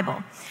whole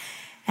Bible.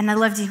 And I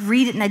love to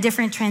read it in a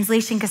different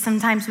translation because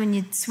sometimes when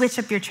you switch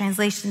up your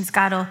translations,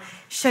 God will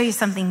show you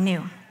something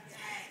new.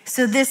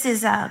 So this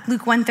is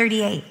Luke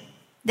 1:38.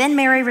 Then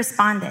Mary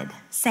responded,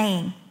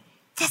 saying,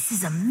 this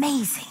is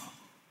amazing.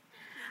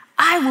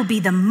 I will be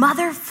the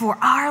mother for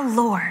our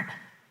Lord.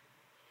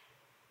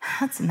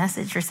 That's a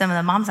message for some of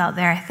the moms out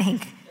there, I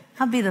think.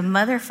 I'll be the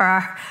mother for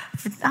our,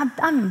 I'm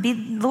going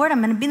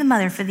to be the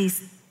mother for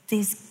these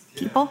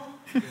people.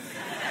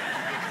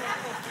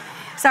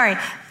 Sorry,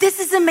 this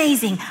is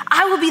amazing.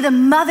 I will be the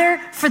mother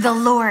for the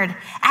Lord.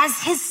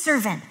 As his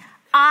servant,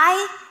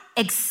 I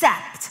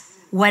accept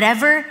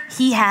whatever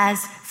he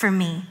has for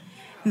me.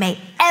 May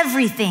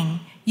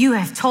everything you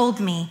have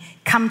told me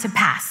come to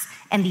pass.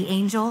 And the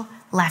angel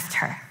left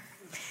her.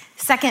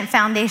 Second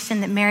foundation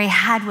that Mary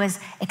had was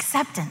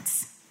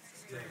acceptance.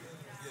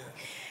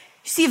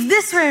 See, if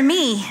this were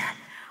me,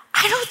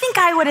 I don't think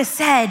I would have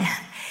said,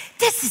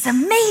 this is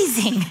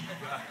amazing.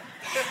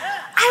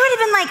 I would have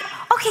been like,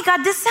 okay,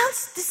 God,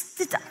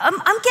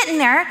 I'm getting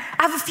there.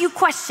 I have a few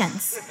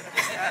questions.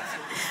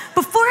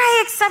 Before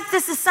I accept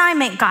this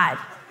assignment, God,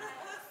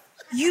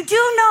 you do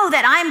know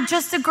that I'm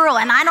just a girl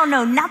and I don't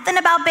know nothing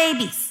about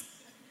babies,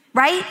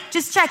 right?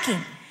 Just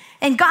checking.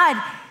 And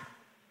God,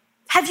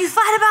 have you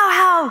thought about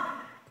how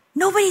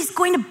nobody's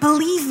going to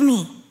believe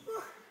me?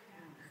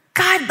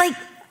 God,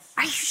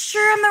 are you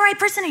sure I'm the right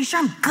person? Are you sure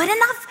I'm good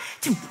enough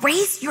to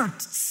raise your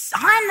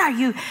son? Are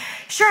you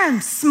sure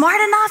I'm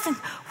smart enough? And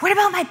what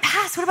about my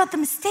past? What about the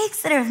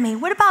mistakes that I've made?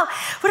 What about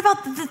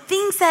the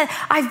things that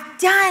I've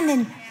done?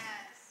 And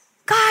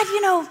God,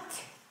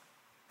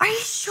 are you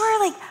sure?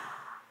 I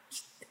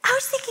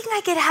was thinking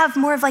I could have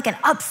more of an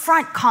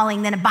upfront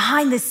calling than a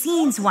behind the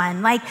scenes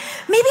one. Maybe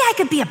I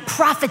could be a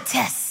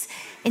prophetess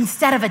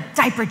instead of a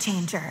diaper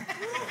changer.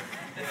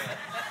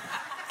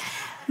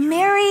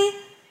 Mary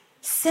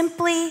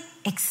simply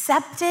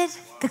accepted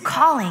the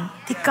calling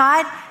that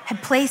God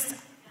had placed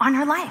on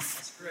her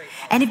life.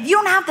 And if you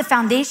don't have the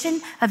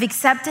foundation of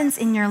acceptance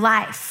in your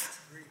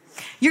life,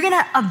 you're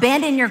gonna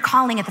abandon your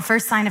calling at the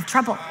first sign of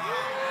trouble.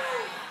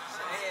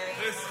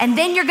 And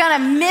then you're gonna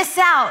miss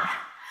out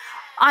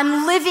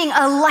on living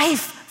a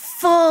life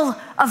full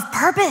of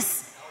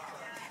purpose.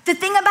 The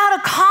thing about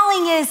a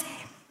calling is,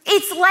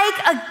 it's like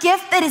a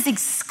gift that is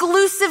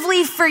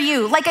exclusively for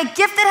you, like a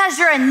gift that has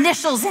your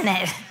initials in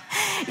it.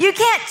 You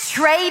can't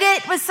trade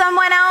it with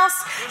someone else.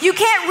 You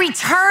can't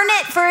return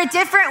it for a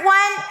different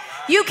one.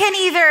 You can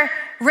either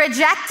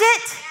reject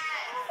it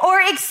or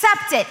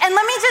accept it. And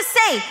let me just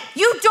say,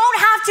 you don't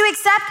have to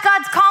accept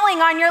God's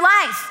calling on your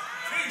life.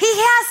 He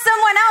has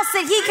someone else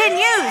that he can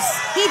use.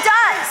 He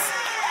does.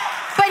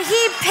 But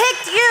he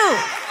picked you.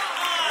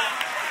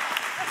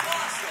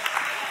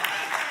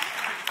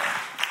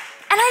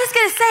 And I just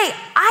gotta say,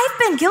 I've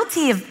been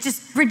guilty of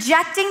just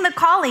rejecting the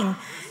calling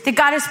that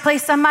God has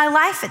placed on my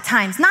life at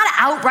times. Not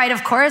outright,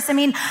 of course. I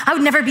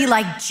would never be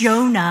like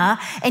Jonah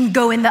and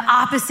go in the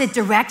opposite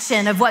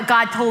direction of what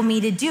God told me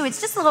to do.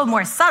 It's just a little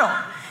more subtle,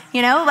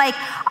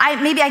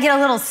 maybe I get a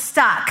little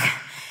stuck.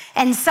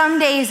 And some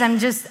days I'm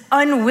just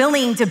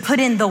unwilling to put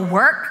in the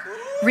work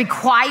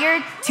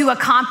required to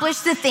accomplish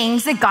the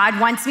things that God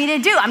wants me to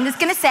do. I'm just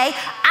gonna say,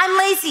 I'm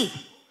lazy.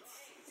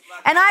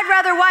 And I'd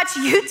rather watch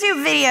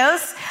YouTube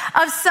videos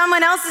of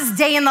someone else's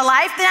day in the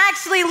life than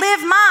actually live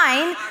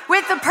mine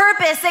with the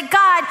purpose that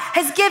God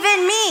has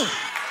given me.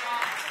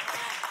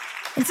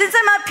 And since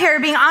I'm up here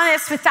being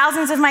honest with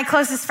thousands of my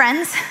closest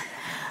friends,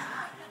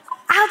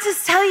 I'll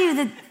just tell you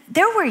that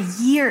there were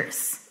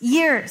years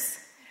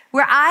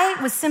where I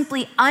was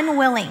simply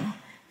unwilling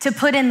to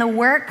put in the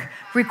work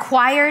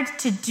required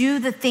to do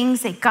the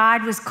things that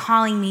God was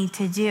calling me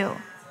to do.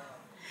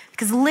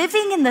 Because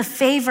living in the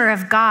favor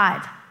of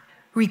God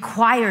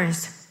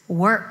requires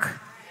work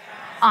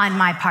on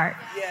my part.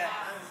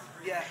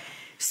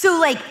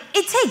 So it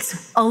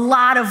takes a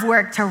lot of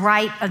work to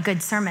write a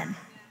good sermon.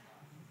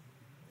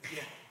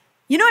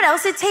 You know what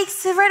else it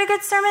takes to write a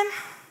good sermon?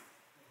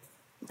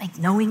 Like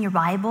knowing your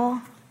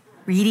Bible,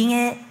 reading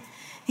it.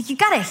 You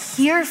gotta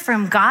hear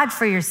from God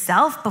for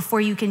yourself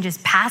before you can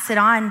just pass it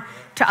on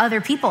to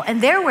other people.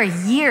 And there were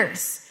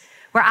years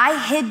where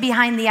I hid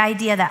behind the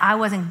idea that I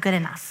wasn't good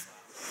enough,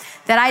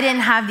 that I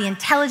didn't have the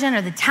intelligence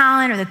or the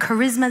talent or the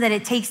charisma that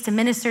it takes to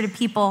minister to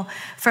people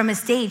from a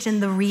stage.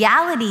 And the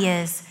reality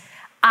is,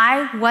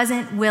 I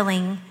wasn't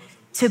willing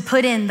to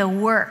put in the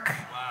work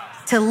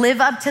to live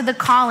up to the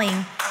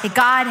calling that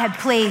God had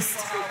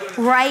placed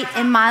right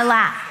in my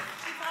lap.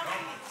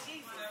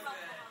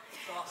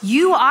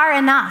 You are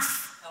enough.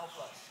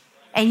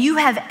 And you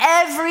have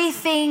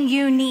everything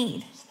you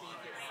need.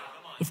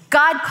 If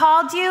God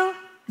called you,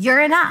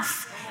 you're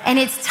enough. And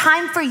it's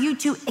time for you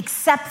to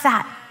accept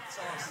that.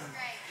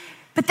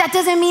 But that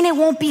doesn't mean it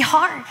won't be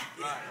hard.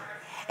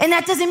 And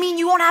that doesn't mean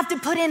you won't have to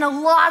put in a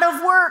lot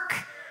of work.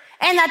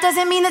 And that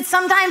doesn't mean that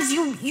sometimes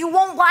you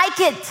won't like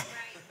it.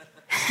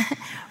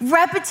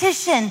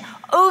 Repetition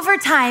over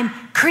time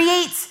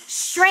creates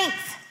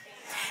strength.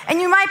 And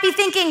you might be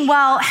thinking,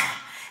 well,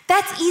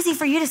 that's easy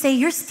for you to say.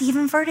 You're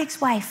Stephen Furtick's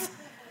wife.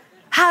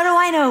 How do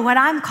I know what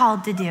I'm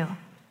called to do?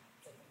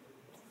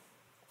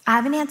 I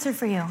have an answer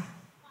for you.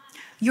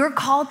 You're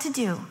called to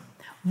do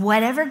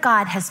whatever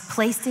God has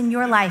placed in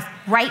your life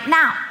right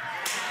now,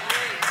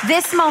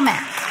 this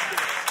moment.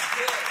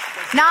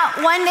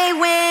 Not one day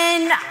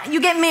when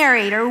you get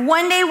married, or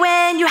one day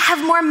when you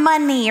have more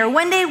money, or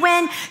one day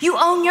when you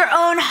own your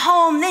own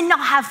home. Then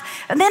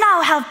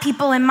I'll have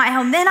people in my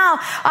home. Then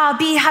I'll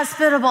be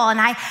hospitable. And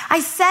I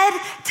said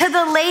to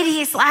the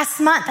ladies last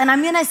month, and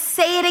I'm gonna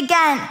say it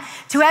again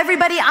to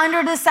everybody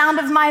under the sound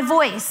of my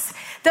voice,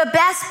 the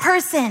best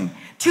person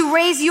to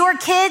raise your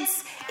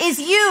kids is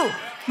you.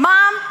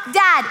 Mom,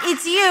 Dad,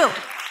 it's you.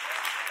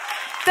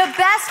 The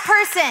best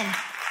person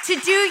to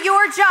do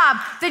your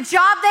job, the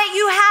job that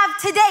you have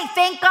today.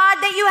 Thank God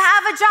that you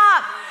have a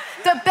job.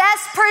 The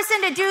best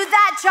person to do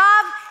that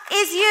job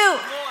is you.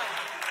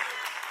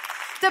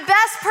 The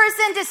best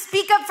person to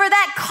speak up for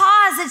that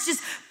cause that's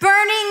just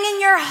burning in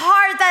your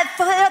heart, that's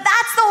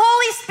the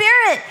Holy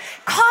Spirit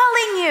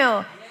calling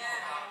you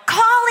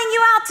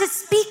out to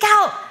speak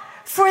out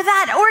for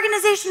that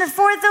organization or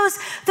for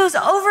those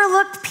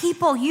overlooked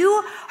people.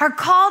 You are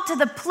called to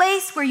the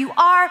place where you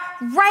are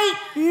right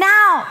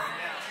now.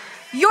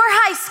 Your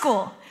high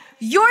school,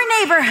 your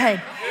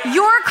neighborhood,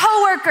 your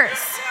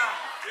coworkers.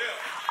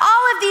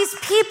 All of these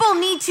people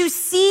need to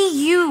see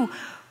you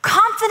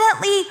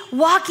confidently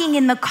walking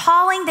in the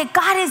calling that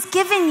God has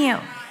given you.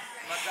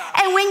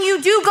 And when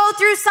you do go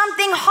through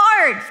something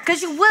hard,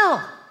 because you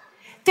will,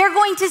 they're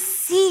going to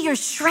see your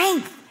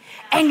strength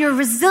and your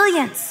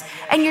resilience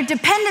and your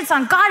dependence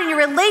on God and your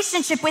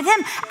relationship with Him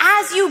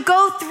as you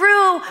go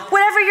through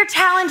whatever your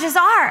challenges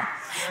are.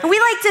 And we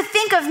like to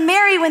think of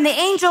Mary when the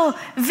angel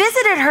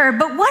visited her,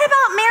 but what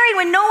about Mary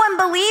when no one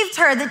believed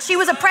her that she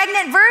was a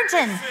pregnant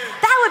virgin?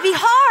 That would be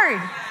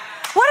hard.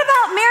 What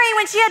about Mary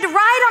when she had to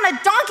ride on a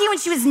donkey when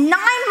she was 9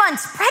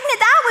 months pregnant?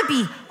 That would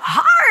be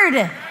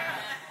hard.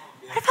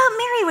 What about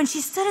Mary when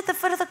she stood at the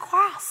foot of the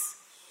cross?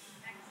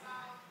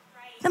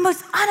 The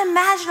most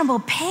unimaginable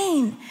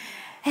pain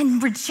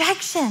and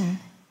rejection.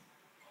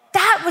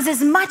 That was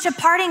as much a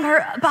part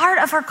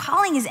of her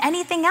calling as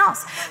anything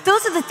else.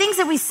 Those are the things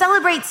that we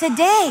celebrate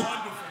today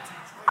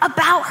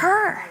about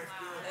her.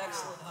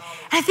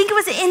 And I think it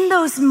was in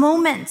those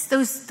moments,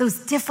 those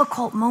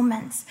difficult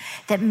moments,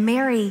 that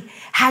Mary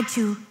had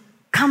to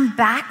come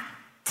back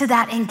to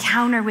that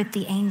encounter with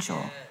the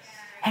angel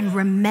and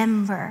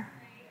remember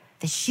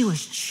that she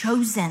was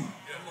chosen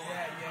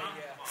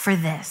for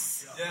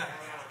this.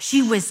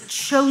 She was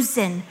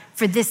chosen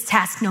for this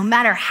task, no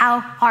matter how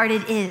hard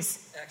it is.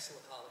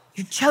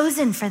 You're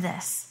chosen for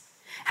this.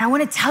 And I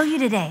want to tell you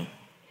today,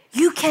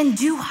 you can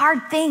do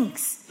hard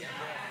things.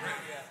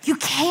 You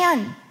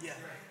can.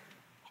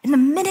 And the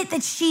minute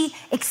that she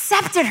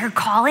accepted her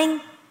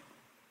calling,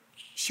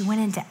 she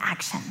went into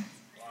action.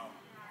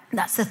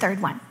 That's the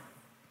third one.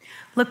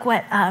 Look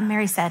what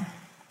Mary said.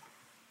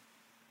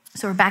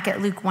 So we're back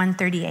at Luke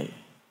 1:38.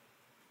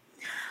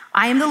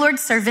 I am the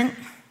Lord's servant,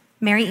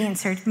 Mary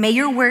answered. May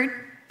your word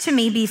to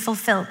me be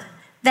fulfilled.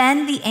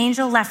 Then the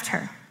angel left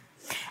her.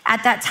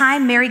 At that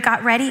time, Mary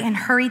got ready and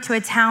hurried to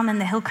a town in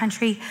the hill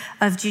country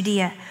of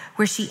Judea,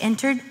 where she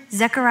entered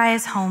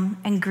Zechariah's home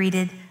and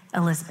greeted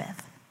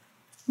Elizabeth.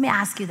 Let me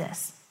ask you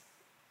this.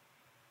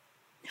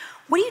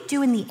 What do you do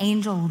when the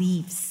angel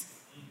leaves?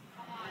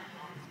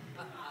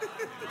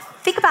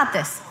 Think about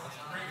this.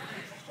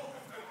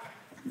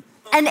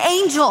 An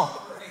angel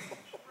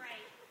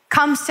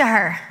comes to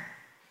her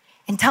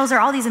and tells her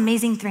all these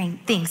amazing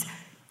things.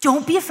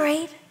 Don't be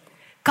afraid.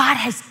 God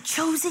has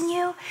chosen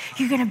you.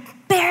 You're going to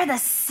bear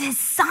his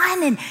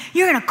son, and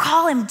you're going to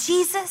call him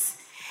Jesus.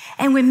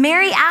 And when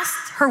Mary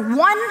asked her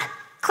one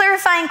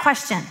clarifying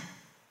question,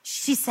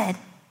 she said,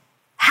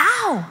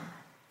 how?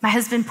 My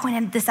husband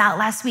pointed this out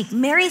last week.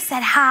 Mary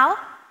said, how?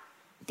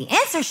 The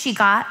answer she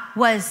got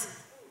was,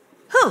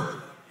 who?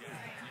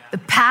 The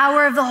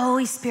power of the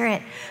Holy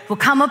Spirit will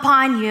come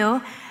upon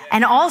you.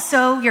 And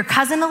also your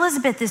cousin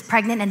Elizabeth is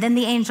pregnant. And then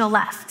the angel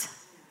left.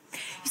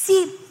 You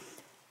see,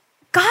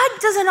 God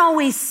doesn't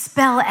always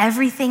spell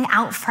everything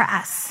out for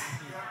us.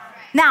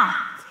 Now,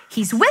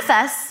 he's with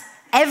us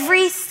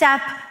every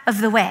step of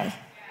the way,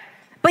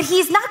 but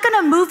he's not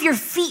going to move your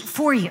feet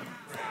for you.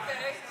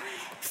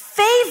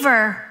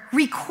 Favor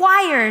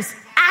requires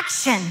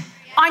action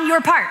on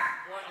your part.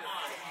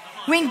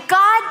 When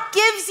God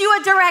gives you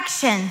a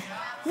direction,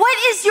 what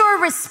is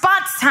your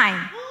response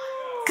time?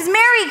 Because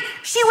Mary,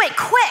 she went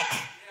quick.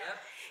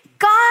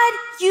 God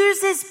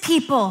uses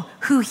people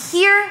who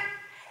hear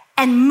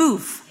and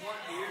move.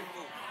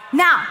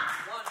 Now,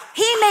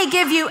 he may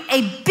give you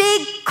a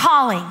big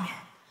calling,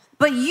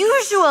 but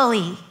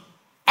usually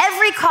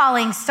every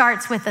calling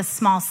starts with a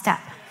small step.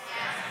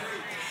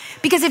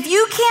 Because if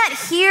you can't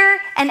hear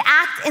and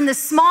act in the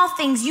small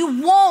things,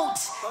 you won't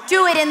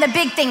do it in the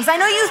big things. I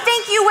know you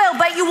think you will,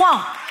 but you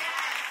won't.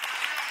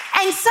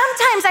 And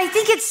sometimes I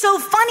think it's so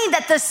funny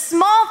that the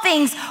small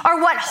things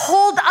are what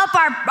hold up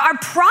our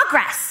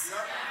progress.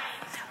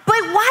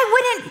 But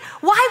why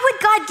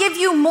would God give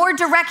you more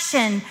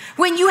direction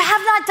when you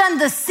have not done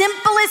the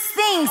simplest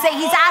things that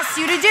he's asked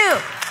you to do?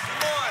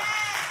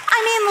 I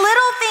mean,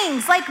 little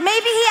things, like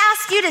maybe he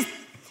asked you to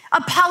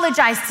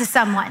apologize to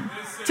someone,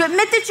 to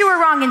admit that you were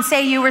wrong and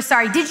say you were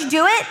sorry. Did you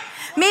do it?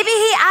 Maybe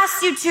he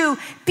asked you to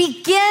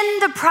begin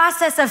the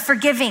process of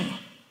forgiving.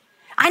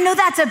 I know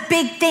that's a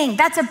big thing.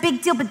 That's a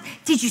big deal, but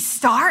did you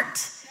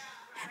start?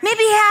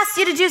 Maybe he asked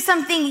you to do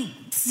something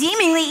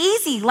seemingly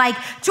easy, like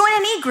join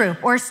an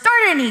e-group or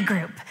start an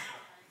e-group.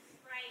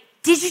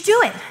 Did you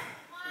do it?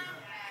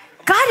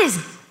 God is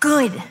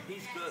good.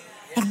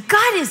 And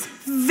God is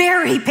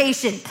very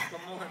patient.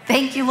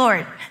 Thank you,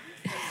 Lord.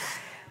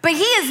 But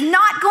he is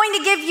not going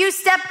to give you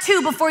step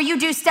 2 before you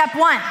do step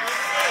 1.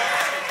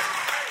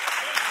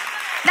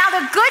 Now,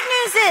 the good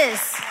news is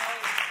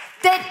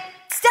that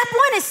step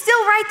 1 is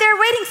still right there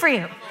waiting for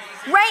you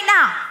right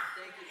now.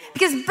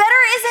 Because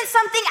better isn't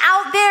something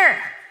out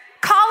there.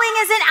 Calling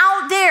isn't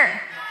out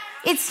there.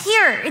 It's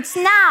here. It's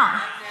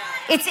now.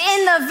 It's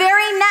in the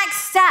very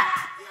next step.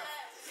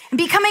 And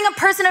becoming a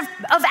person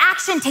of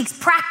action takes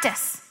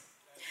practice.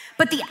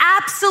 But the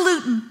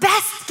absolute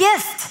best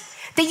gift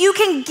that you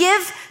can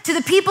give to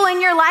the people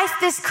in your life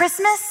this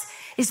Christmas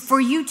is for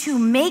you to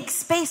make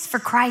space for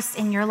Christ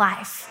in your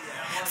life.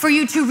 For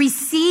you to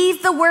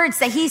receive the words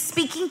that he's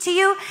speaking to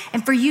you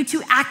and for you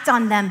to act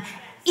on them,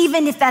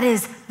 even if that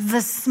is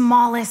the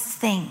smallest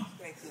thing.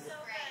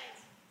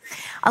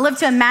 I love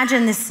to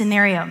imagine this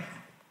scenario.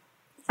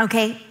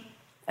 Okay,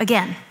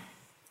 again,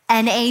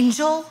 an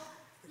angel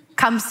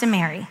comes to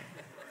Mary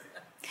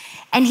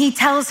and he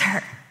tells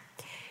her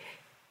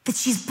that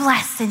she's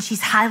blessed and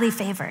she's highly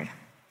favored.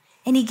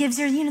 And he gives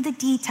her, the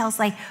details,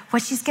 like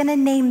what she's gonna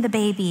name the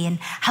baby and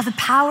how the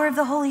power of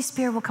the Holy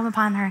Spirit will come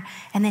upon her.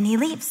 And then he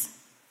leaves.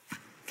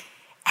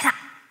 And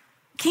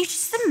can you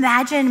just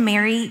imagine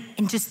Mary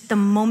in just the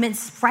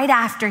moments right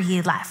after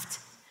he left?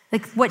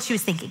 Like what she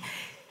was thinking.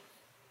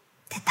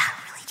 Did that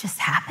really just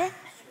happen?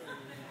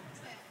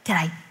 Did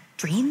I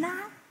dream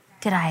that?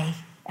 Did I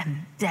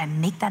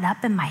make that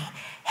up in my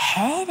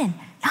head? And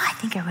no, I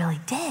think I really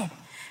did.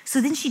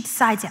 So then she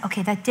decides,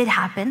 okay, that did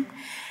happen.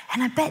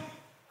 And I bet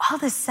all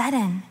of a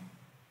sudden,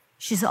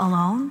 she's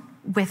alone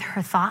with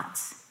her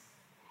thoughts.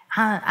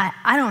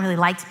 I don't really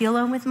like to be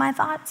alone with my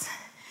thoughts.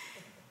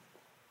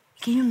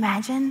 Can you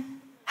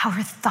imagine how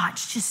her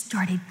thoughts just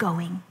started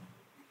going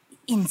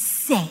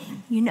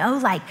insane?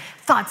 Like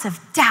thoughts of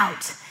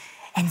doubt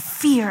and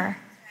fear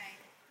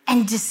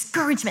and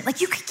discouragement.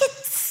 Like you could get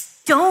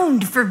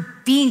stoned for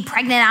being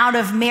pregnant out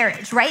of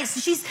marriage, right? So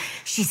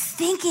she's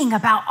thinking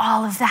about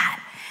all of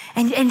that.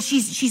 And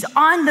she's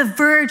on the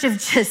verge of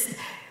just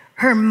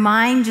her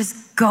mind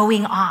just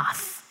going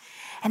off.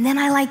 And then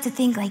I like to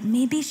think like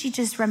maybe she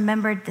just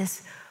remembered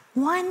this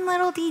one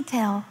little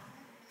detail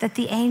that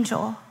the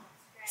angel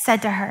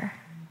said to her.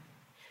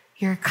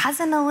 Your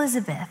cousin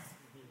Elizabeth,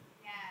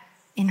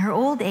 in her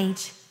old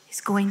age,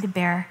 is going to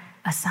bear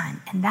a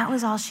son. And that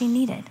was all she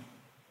needed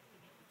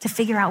to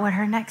figure out what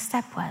her next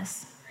step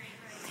was.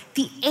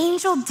 The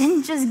angel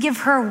didn't just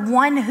give her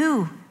one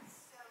who.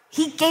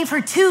 He gave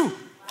her 2.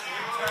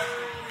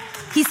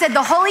 He said,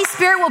 the Holy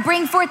Spirit will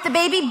bring forth the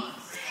baby,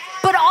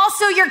 but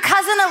also your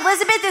cousin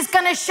Elizabeth is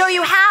going to show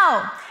you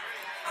how.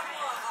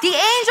 The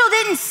angel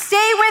didn't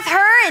stay with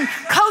her and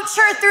coach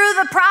her through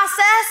the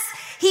process.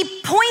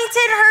 He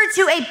pointed her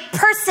to a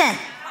person.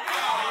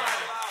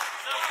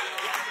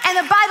 And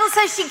the Bible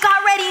says she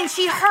got ready and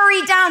she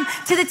hurried down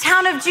to the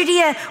town of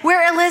Judea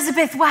where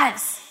Elizabeth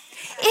was.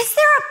 Is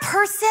there a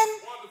person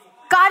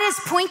God is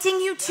pointing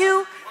you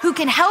to who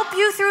can help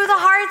you through the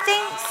hard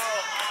things?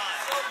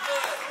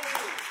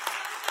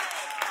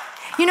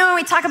 You know, when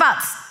we talk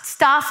about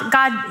stuff,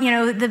 God, you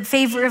know, the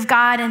favor of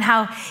God and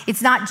how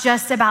it's not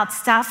just about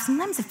stuff.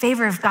 Sometimes the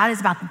favor of God is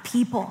about the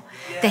people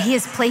that he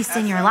has placed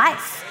in your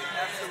life.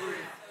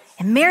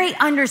 And Mary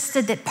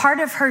understood that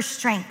part of her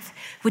strength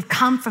would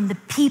come from the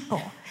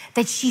people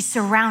that she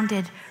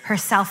surrounded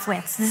herself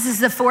with. So this is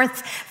the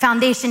fourth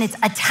foundation. It's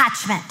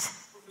attachment.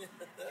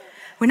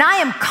 When I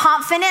am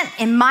confident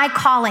in my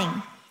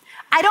calling,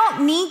 I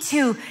don't need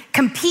to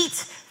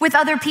compete with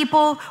other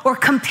people or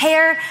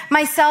compare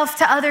myself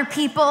to other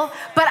people,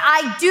 but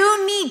I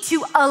do need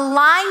to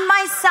align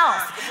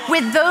myself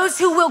with those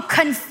who will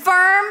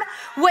confirm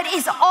what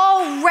is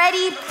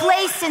already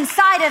placed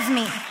inside of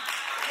me.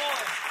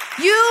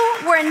 You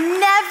were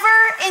never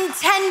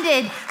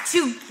intended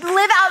to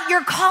live out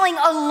your calling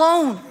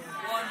alone.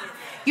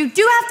 You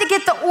do have to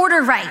get the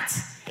order right.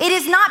 It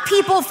is not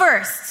people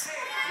first.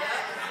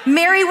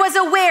 Mary was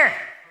aware.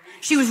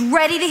 She was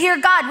ready to hear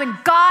God when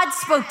God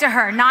spoke to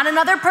her, not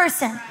another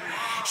person.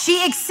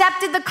 She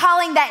accepted the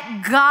calling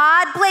that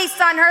God placed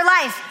on her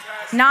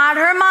life, not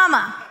her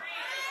mama.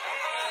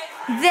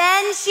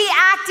 Then she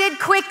acted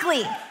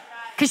quickly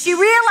because she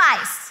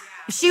realized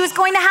if she was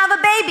going to have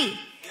a baby,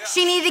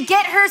 she needed to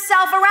get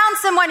herself around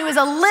someone who was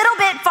a little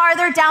bit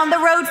farther down the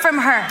road from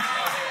her.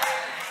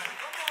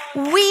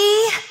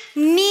 We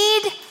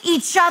need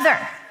each other.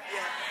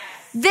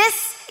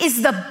 This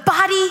is the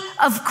body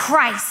of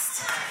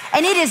Christ,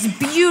 and it is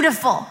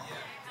beautiful.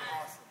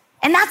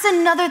 And that's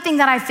another thing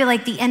that I feel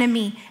like the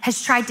enemy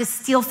has tried to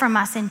steal from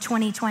us in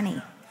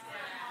 2020.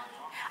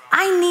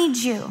 I need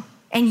you,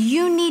 and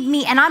you need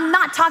me. And I'm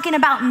not talking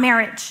about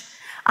marriage.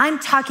 I'm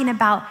talking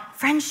about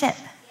friendship.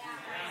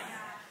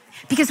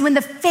 Because when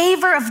the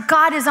favor of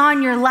God is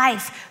on your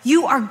life,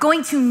 you are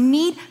going to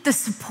need the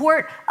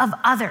support of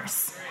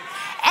others.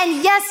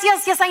 And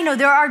yes, I know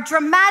there are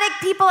dramatic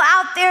people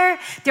out there.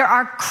 There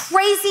are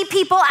crazy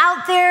people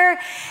out there.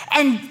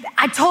 And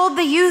I told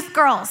the youth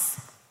girls,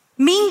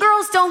 mean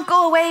girls don't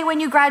go away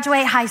when you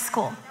graduate high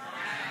school.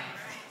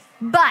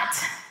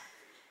 But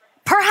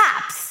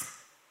perhaps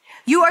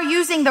you are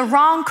using the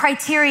wrong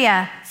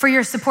criteria for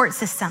your support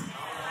system.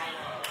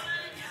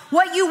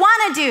 What you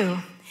want to do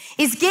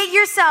is get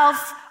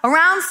yourself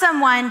around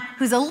someone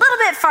who's a little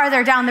bit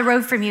farther down the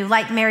road from you,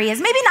 like Mary is.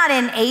 Maybe not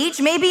in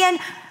age, maybe in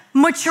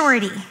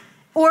maturity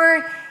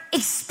or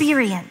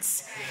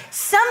experience.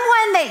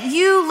 Someone that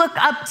you look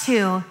up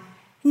to,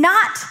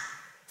 not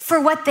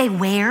for what they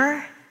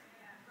wear,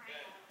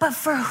 but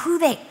for who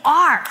they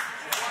are.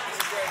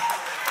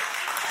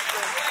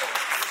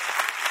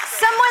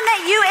 Someone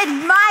that you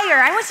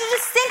admire. I want you to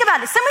just think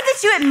about it. Someone that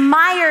you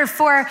admire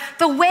for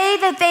the way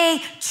that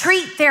they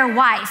treat their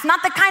wife,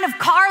 not the kind of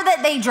car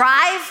that they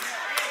drive.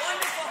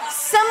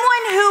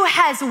 Someone who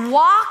has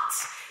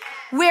walked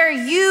where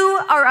you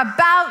are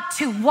about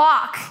to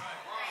walk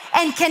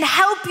and can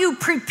help you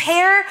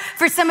prepare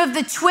for some of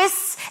the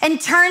twists and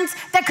turns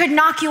that could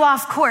knock you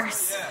off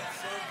course.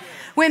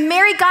 When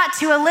Mary got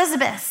to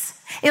Elizabeth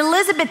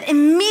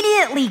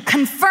immediately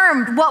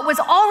confirmed what was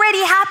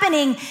already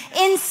happening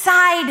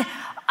inside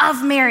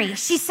of Mary.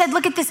 She said,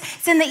 look at this,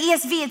 it's in the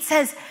ESV, it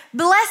says,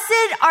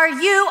 blessed are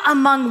you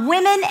among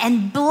women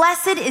and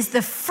blessed is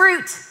the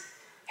fruit,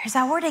 there's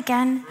that word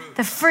again,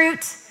 the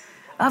fruit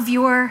of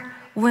your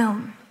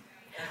womb.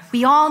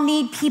 We all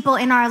need people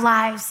in our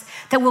lives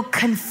that will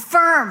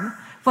confirm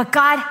what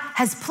God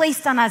has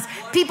placed on us.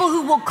 People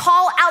who will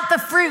call out the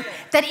fruit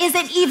that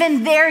isn't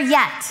even there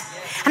yet.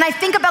 And I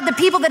think about the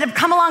people that have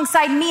come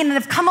alongside me and that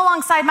have come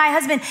alongside my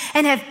husband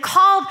and have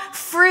called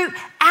fruit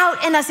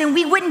out in us. And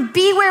we wouldn't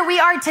be where we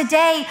are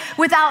today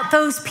without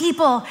those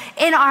people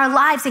in our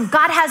lives. And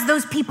God has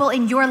those people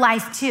in your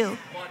life too.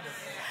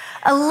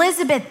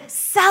 Elizabeth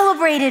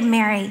celebrated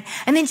Mary,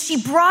 and then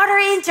she brought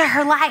her into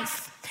her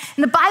life.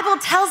 And the Bible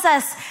tells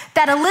us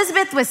that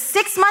Elizabeth was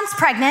 6 months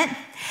pregnant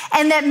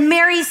and that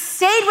Mary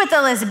stayed with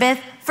Elizabeth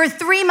for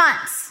 3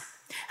 months.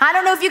 I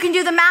don't know if you can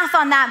do the math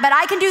on that, but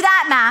I can do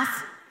that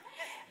math.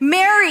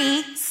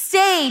 Mary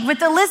stayed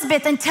with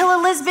Elizabeth until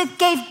Elizabeth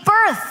gave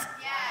birth.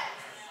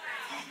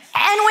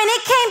 And when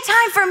it came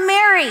time for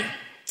Mary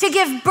to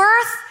give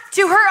birth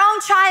to her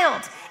own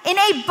child in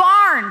a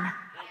barn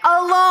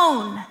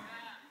alone,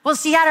 well,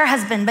 she had her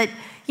husband, but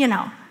you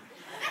know,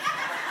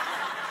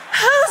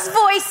 whose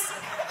voice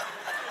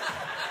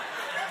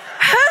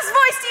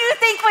do you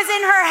think was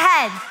in her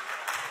head?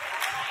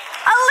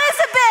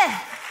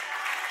 Elizabeth.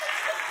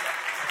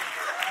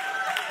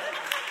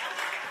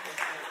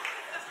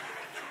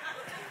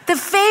 The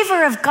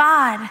favor of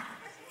God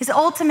is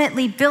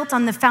ultimately built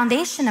on the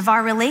foundation of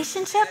our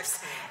relationships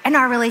and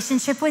our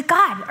relationship with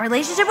God, our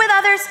relationship with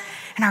others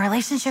and our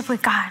relationship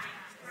with God.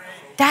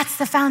 That's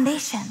the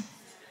foundation.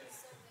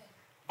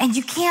 And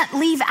you can't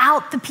leave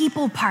out the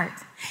people part.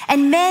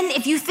 And men,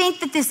 if you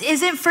think that this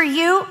isn't for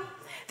you,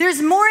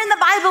 there's more in the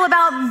Bible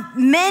about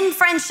men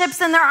friendships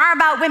than there are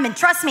about women.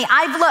 Trust me,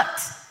 I've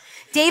looked.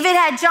 David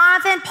had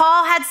Jonathan,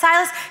 Paul had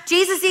Silas.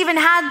 Jesus even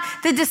had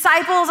the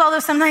disciples, although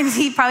sometimes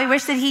he probably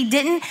wished that he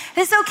didn't.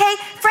 It's okay.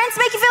 Friends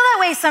make you feel that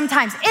way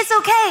sometimes. It's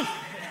okay.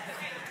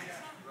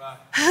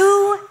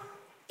 Who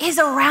is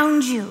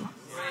around you?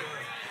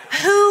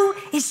 who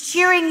is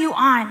cheering you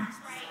on?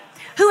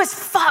 Who has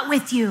fought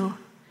with you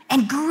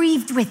and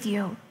grieved with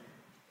you?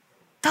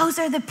 Those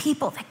are the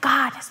people that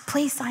God has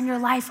placed on your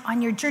life,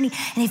 on your journey.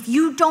 And if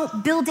you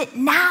don't build it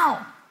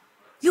now,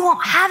 you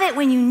won't have it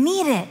when you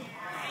need it.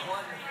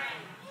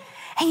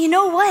 And you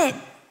know what?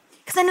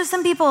 Because I know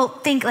some people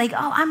think like,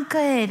 oh, I'm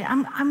good.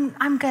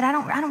 I'm good. I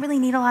don't really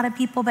need a lot of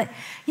people. But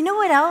you know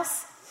what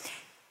else?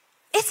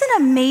 It's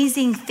an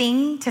amazing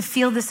thing to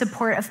feel the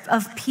support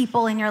of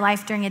people in your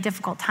life during a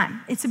difficult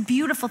time. It's a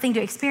beautiful thing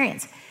to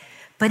experience.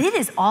 But it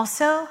is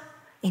also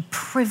a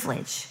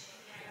privilege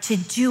to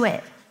do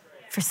it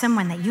for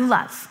someone that you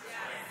love.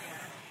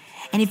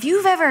 And if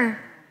you've ever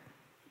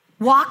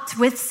walked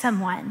with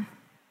someone,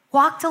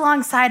 walked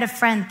alongside a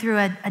friend through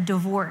a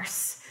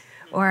divorce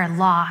or a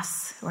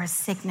loss or a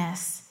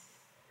sickness,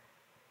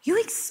 you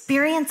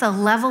experience a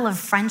level of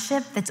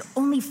friendship that's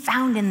only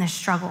found in the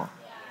struggle.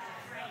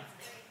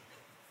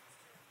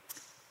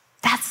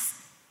 That's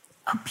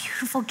a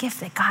beautiful gift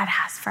that God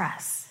has for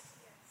us.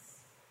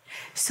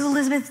 So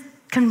Elizabeth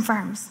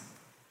confirms.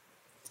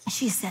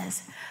 She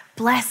says,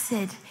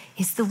 "Blessed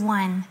is the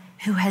one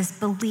who has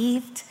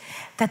believed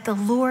that the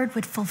Lord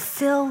would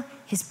fulfill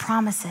his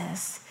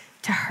promises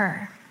to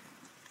her."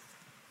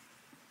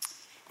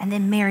 And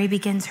then Mary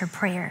begins her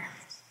prayer.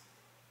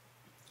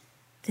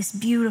 This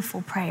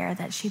beautiful prayer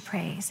that she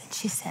prays. And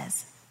she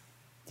says,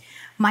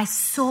 "My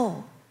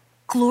soul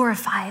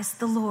glorifies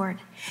the Lord,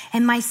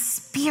 and my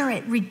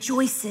spirit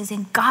rejoices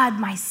in God,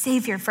 my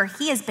Savior, for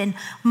he has been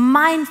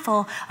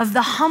mindful of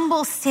the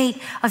humble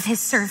state of his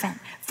servant.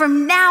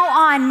 From now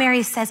on,"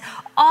 Mary says,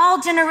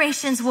 "all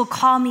generations will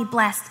call me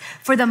blessed,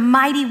 for the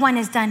mighty one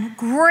has done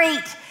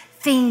great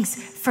things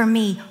for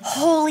me.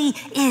 Holy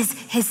is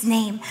his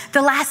name."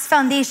 The last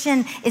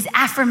foundation is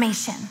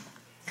affirmation.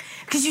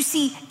 Because you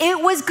see, it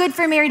was good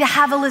for Mary to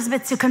have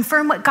Elizabeth to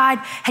confirm what God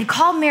had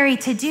called Mary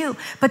to do.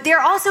 But there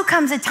also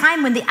comes a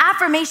time when the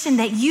affirmation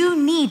that you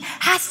need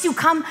has to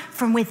come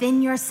from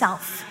within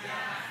yourself.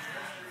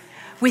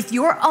 With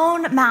your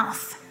own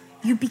mouth,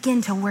 you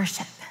begin to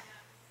worship.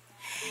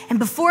 And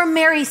before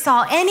Mary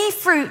saw any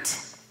fruit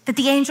that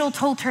the angel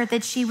told her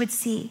that she would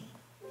see,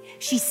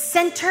 she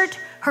centered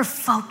her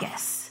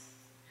focus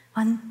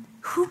on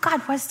who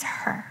God was to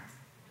her,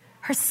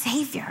 her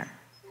Savior,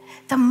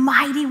 the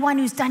mighty one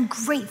who's done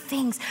great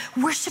things.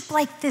 Worship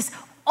like this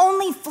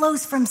only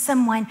flows from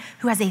someone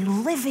who has a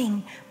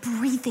living,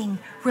 breathing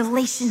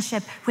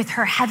relationship with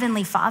her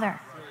heavenly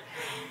Father.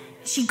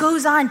 She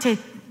goes on to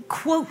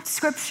quote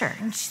scripture,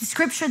 and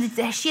scripture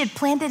that she had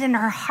planted in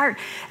her heart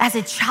as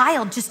a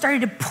child just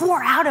started to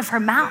pour out of her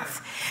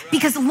mouth.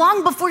 Because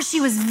long before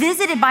she was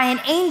visited by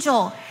an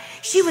angel,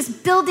 she was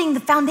building the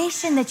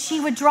foundation that she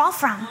would draw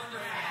from.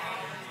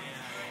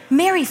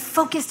 Mary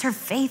focused her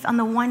faith on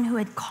the one who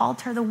had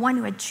called her, the one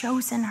who had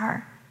chosen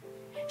her.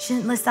 She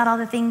didn't list out all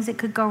the things that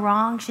could go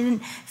wrong. She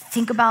didn't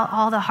think about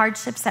all the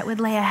hardships that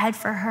would lay ahead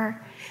for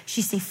her.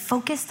 She stayed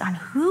focused on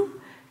who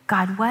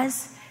God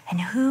was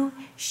and who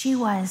she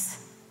was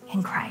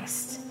in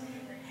Christ.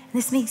 And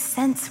this makes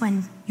sense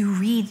when you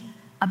read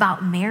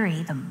about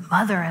Mary, the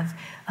mother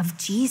of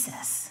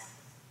Jesus.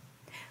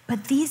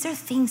 But these are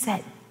things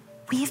that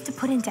we have to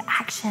put into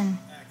action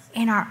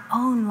in our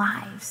own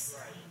lives.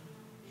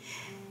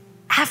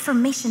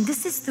 Affirmation,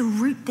 this is the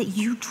root that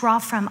you draw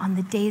from on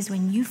the days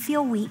when you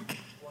feel weak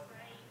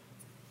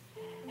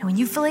and when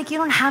you feel like you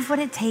don't have what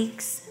it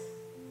takes.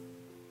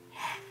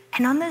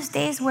 And on those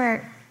days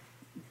where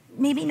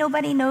maybe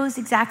nobody knows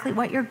exactly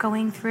what you're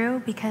going through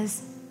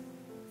because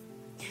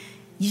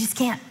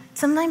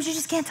sometimes you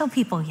just can't tell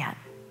people yet.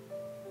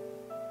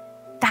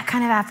 That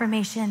kind of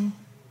affirmation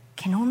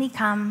can only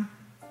come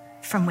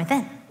from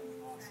within.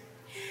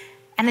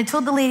 And I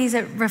told the ladies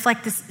that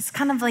reflect this, it's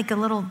kind of like a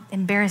little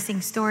embarrassing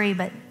story,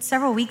 but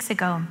several weeks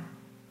ago,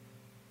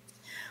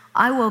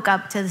 I woke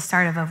up to the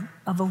start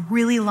of a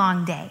really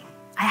long day.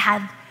 I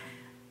had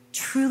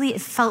truly,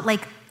 it felt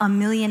like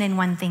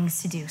 1,000,001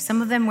 things to do.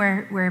 Some of them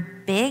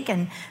were big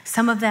and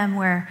some of them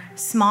were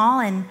small.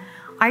 And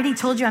I already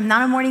told you I'm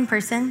not a morning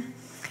person.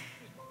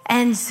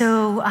 And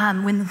so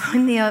when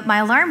my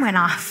alarm went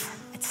off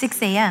at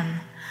 6 a.m.,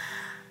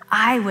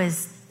 I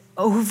was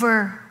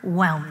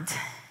overwhelmed.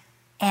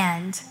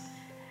 And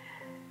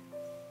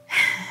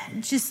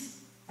just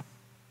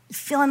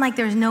feeling like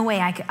there was no way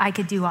I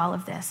could do all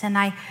of this. And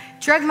I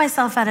dragged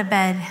myself out of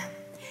bed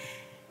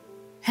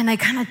and I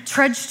kind of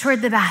trudged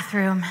toward the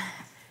bathroom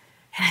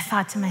and I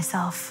thought to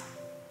myself,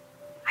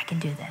 I can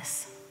do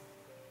this.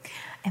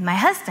 And my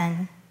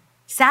husband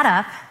sat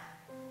up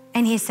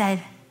and he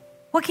said,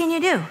 "What can you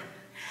do?"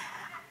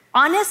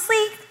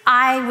 Honestly,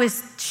 I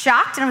was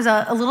shocked and I was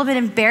a little bit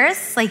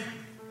embarrassed, like,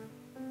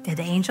 did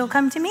the angel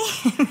come to me?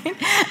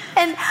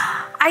 And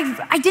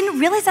I didn't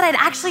realize that I'd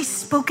actually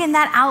spoken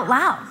that out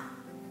loud.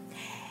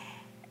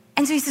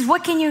 And so he says,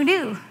 "What can you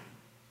do?"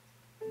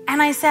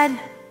 And I said,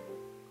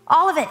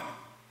 "All of it.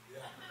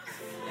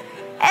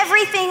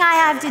 Everything I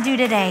have to do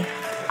today,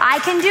 I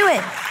can do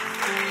it."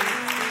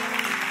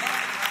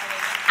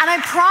 And I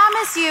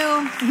promise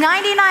you,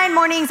 99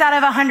 mornings out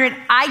of 100,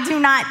 I do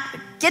not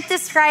get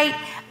this right.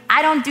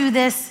 I don't do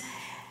this.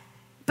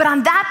 But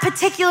on that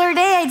particular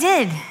day, I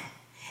did.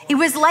 It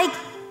was like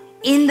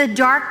in the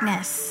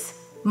darkness,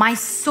 my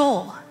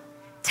soul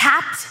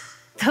tapped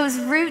those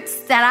roots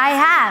that I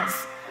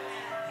have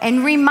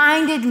and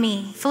reminded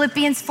me,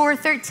 Philippians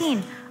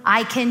 4:13,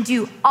 I can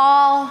do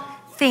all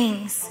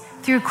things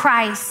through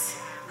Christ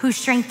who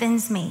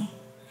strengthens me.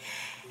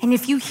 And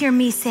if you hear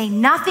me say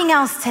nothing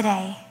else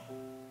today,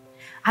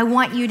 I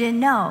want you to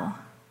know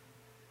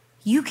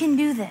you can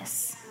do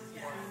this.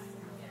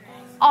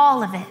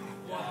 All of it.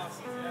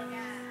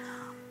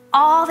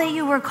 All that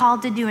you were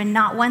called to do and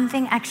not one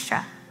thing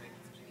extra.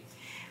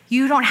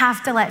 You don't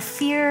have to let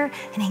fear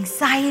and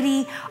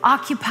anxiety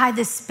occupy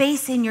the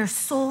space in your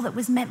soul that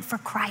was meant for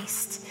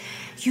Christ.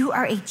 You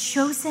are a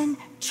chosen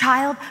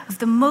child of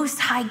the Most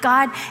High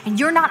God, and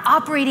you're not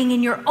operating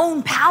in your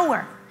own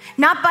power.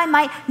 Not by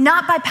might,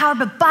 not by power,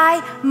 but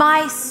by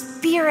my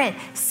Spirit,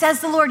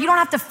 says the Lord. You don't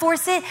have to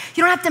force it.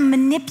 You don't have to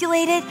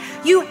manipulate it.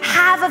 You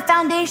have a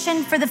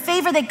foundation for the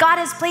favor that God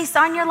has placed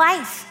on your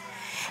life.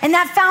 And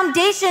that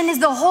foundation is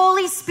the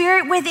Holy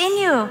Spirit within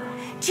you.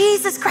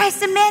 Jesus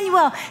Christ,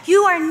 Emmanuel,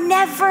 you are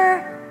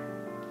never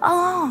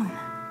alone.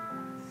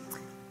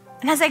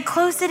 And as I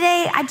close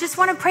today, I just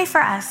want to pray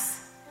for us.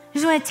 I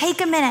just want to take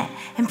a minute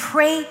and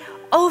pray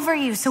over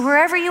you. So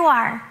wherever you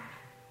are,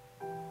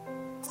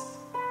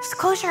 just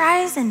close your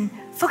eyes and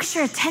focus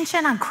your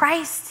attention on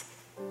Christ.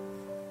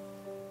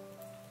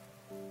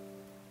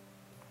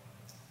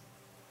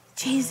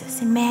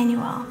 Jesus,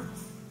 Emmanuel,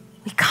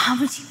 we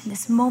come to you in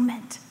this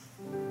moment.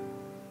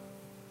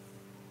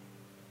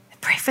 I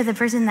pray for the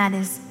person that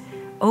is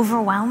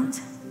overwhelmed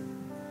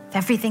with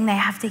everything they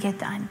have to get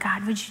done.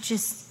 God, would you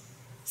just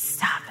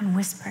stop and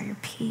whisper your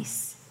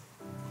peace?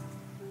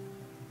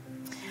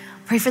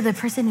 Pray for the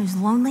person who's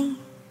lonely.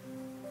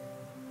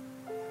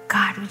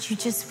 God, would you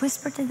just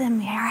whisper to them,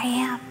 here I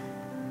am,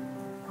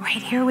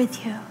 right here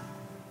with you.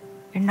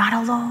 You're not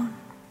alone.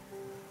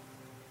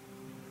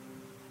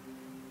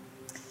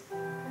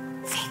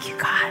 Thank you,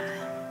 God.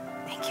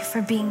 Thank you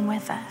for being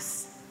with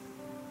us.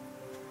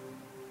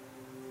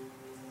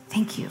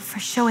 Thank you for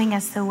showing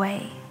us the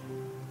way.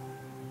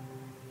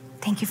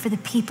 Thank you for the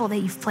people that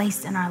you've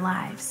placed in our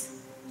lives.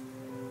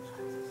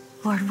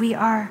 Lord, we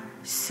are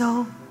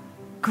so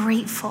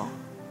grateful.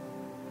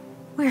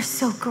 We are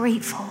so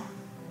grateful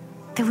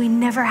that we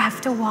never have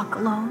to walk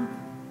alone.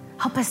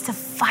 Help us to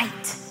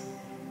fight.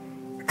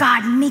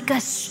 God, make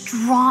us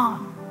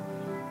strong.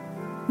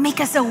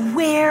 Make us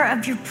aware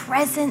of your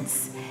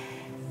presence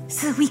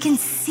so that we can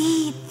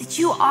see that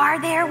you are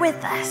there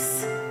with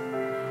us.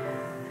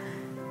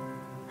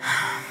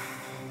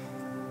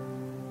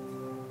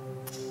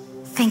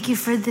 Thank you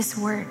for this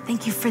word.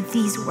 Thank you for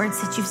these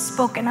words that you've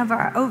spoken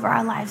over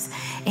our lives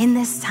in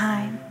this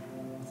time.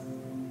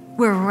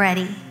 We're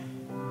ready.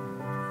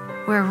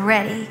 We're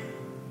ready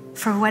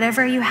for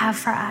whatever you have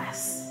for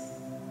us.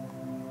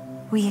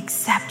 We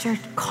accept your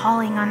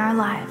calling on our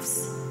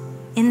lives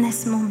in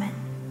this moment.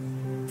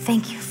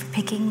 Thank you for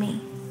picking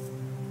me.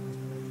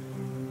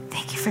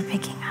 Thank you for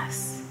picking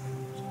us.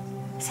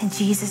 It's in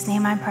Jesus'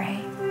 name I pray.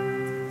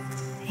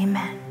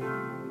 Amen.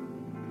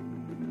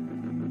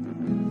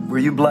 Were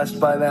you blessed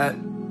by that?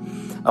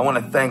 I want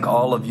to thank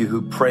all of you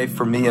who pray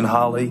for me and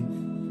Holly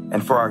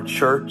and for our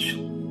church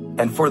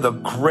and for the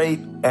great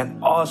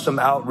and awesome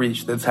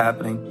outreach that's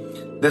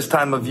happening. This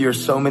time of year,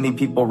 so many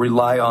people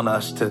rely on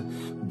us to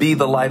be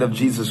the light of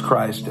Jesus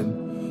Christ.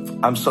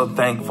 And I'm so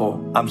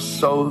thankful. I'm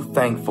so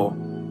thankful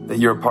that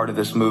you're a part of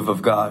this move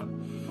of God.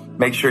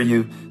 Make sure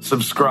you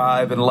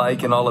subscribe and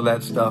like and all of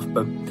that stuff.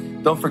 But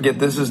don't forget,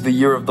 this is the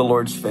year of the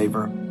Lord's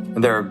favor.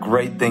 And there are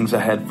great things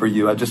ahead for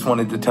you. I just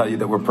wanted to tell you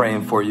that we're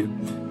praying for you.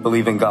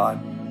 Believe in God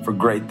for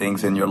great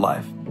things in your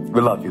life. We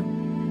love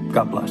you.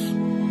 God bless.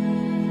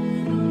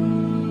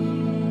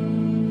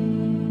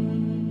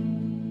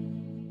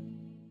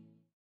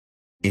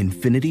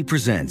 Infiniti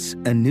presents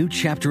a new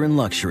chapter in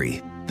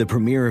luxury, the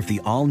premiere of the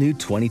all-new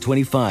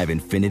 2025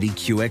 Infiniti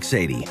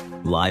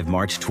QX80, live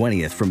March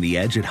 20th from the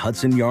Edge at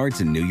Hudson Yards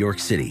in New York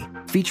City,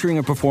 featuring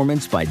a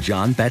performance by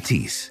John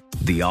Batiste.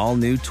 The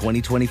all-new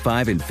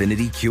 2025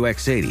 Infiniti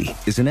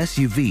QX80 is an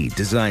SUV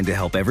designed to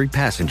help every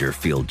passenger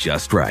feel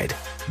just right.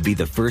 Be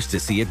the first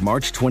to see it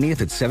March 20th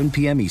at 7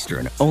 p.m.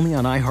 Eastern, only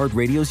on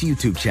iHeartRadio's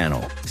YouTube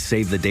channel.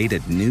 Save the date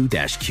at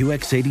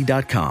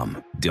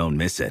new-QX80.com. Don't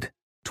miss it.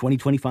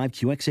 2025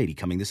 QX80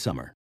 coming this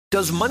summer.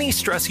 Does money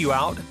stress you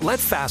out? Let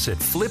Facet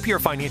flip your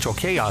financial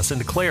chaos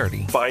into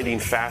clarity. Finding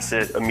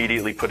Facet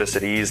immediately put us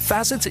at ease.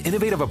 Facet's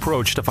innovative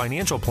approach to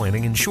financial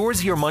planning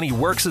ensures your money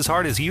works as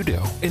hard as you do,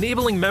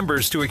 enabling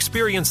members to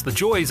experience the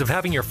joys of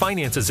having your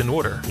finances in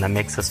order. And that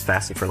makes us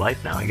Facet for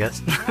life now, I guess.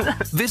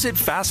 Visit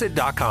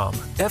Facet.com,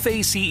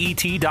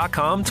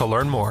 FACET.com to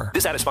learn more.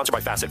 This ad is sponsored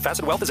by Facet.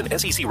 Facet Wealth is an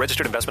SEC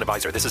registered investment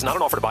advisor. This is not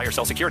an offer to buy or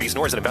sell securities,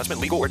 nor is it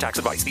investment, legal, or tax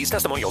advice. These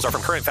testimonials are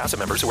from current Facet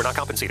members who are not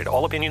compensated.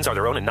 All opinions are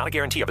their own and not a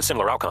guarantee of a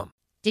similar outcome.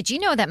 Did you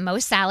know that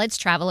most salads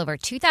travel over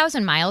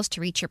 2,000 miles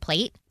to reach your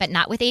plate? But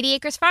not with 80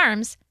 Acres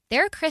Farms.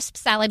 Their crisp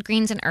salad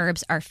greens and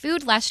herbs are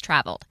food less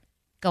traveled,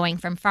 going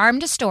from farm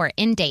to store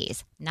in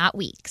days, not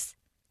weeks.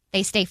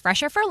 They stay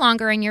fresher for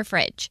longer in your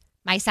fridge.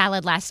 My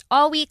salad lasts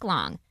all week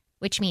long,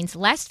 which means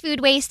less food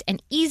waste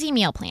and easy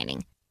meal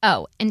planning.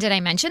 Oh, and did I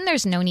mention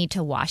there's no need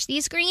to wash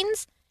these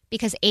greens?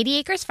 Because 80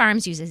 Acres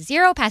Farms uses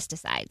 0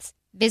 pesticides.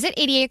 Visit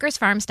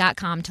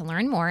 80acresfarms.com to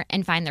learn more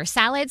and find their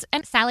salads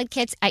and salad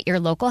kits at your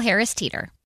local Harris Teeter.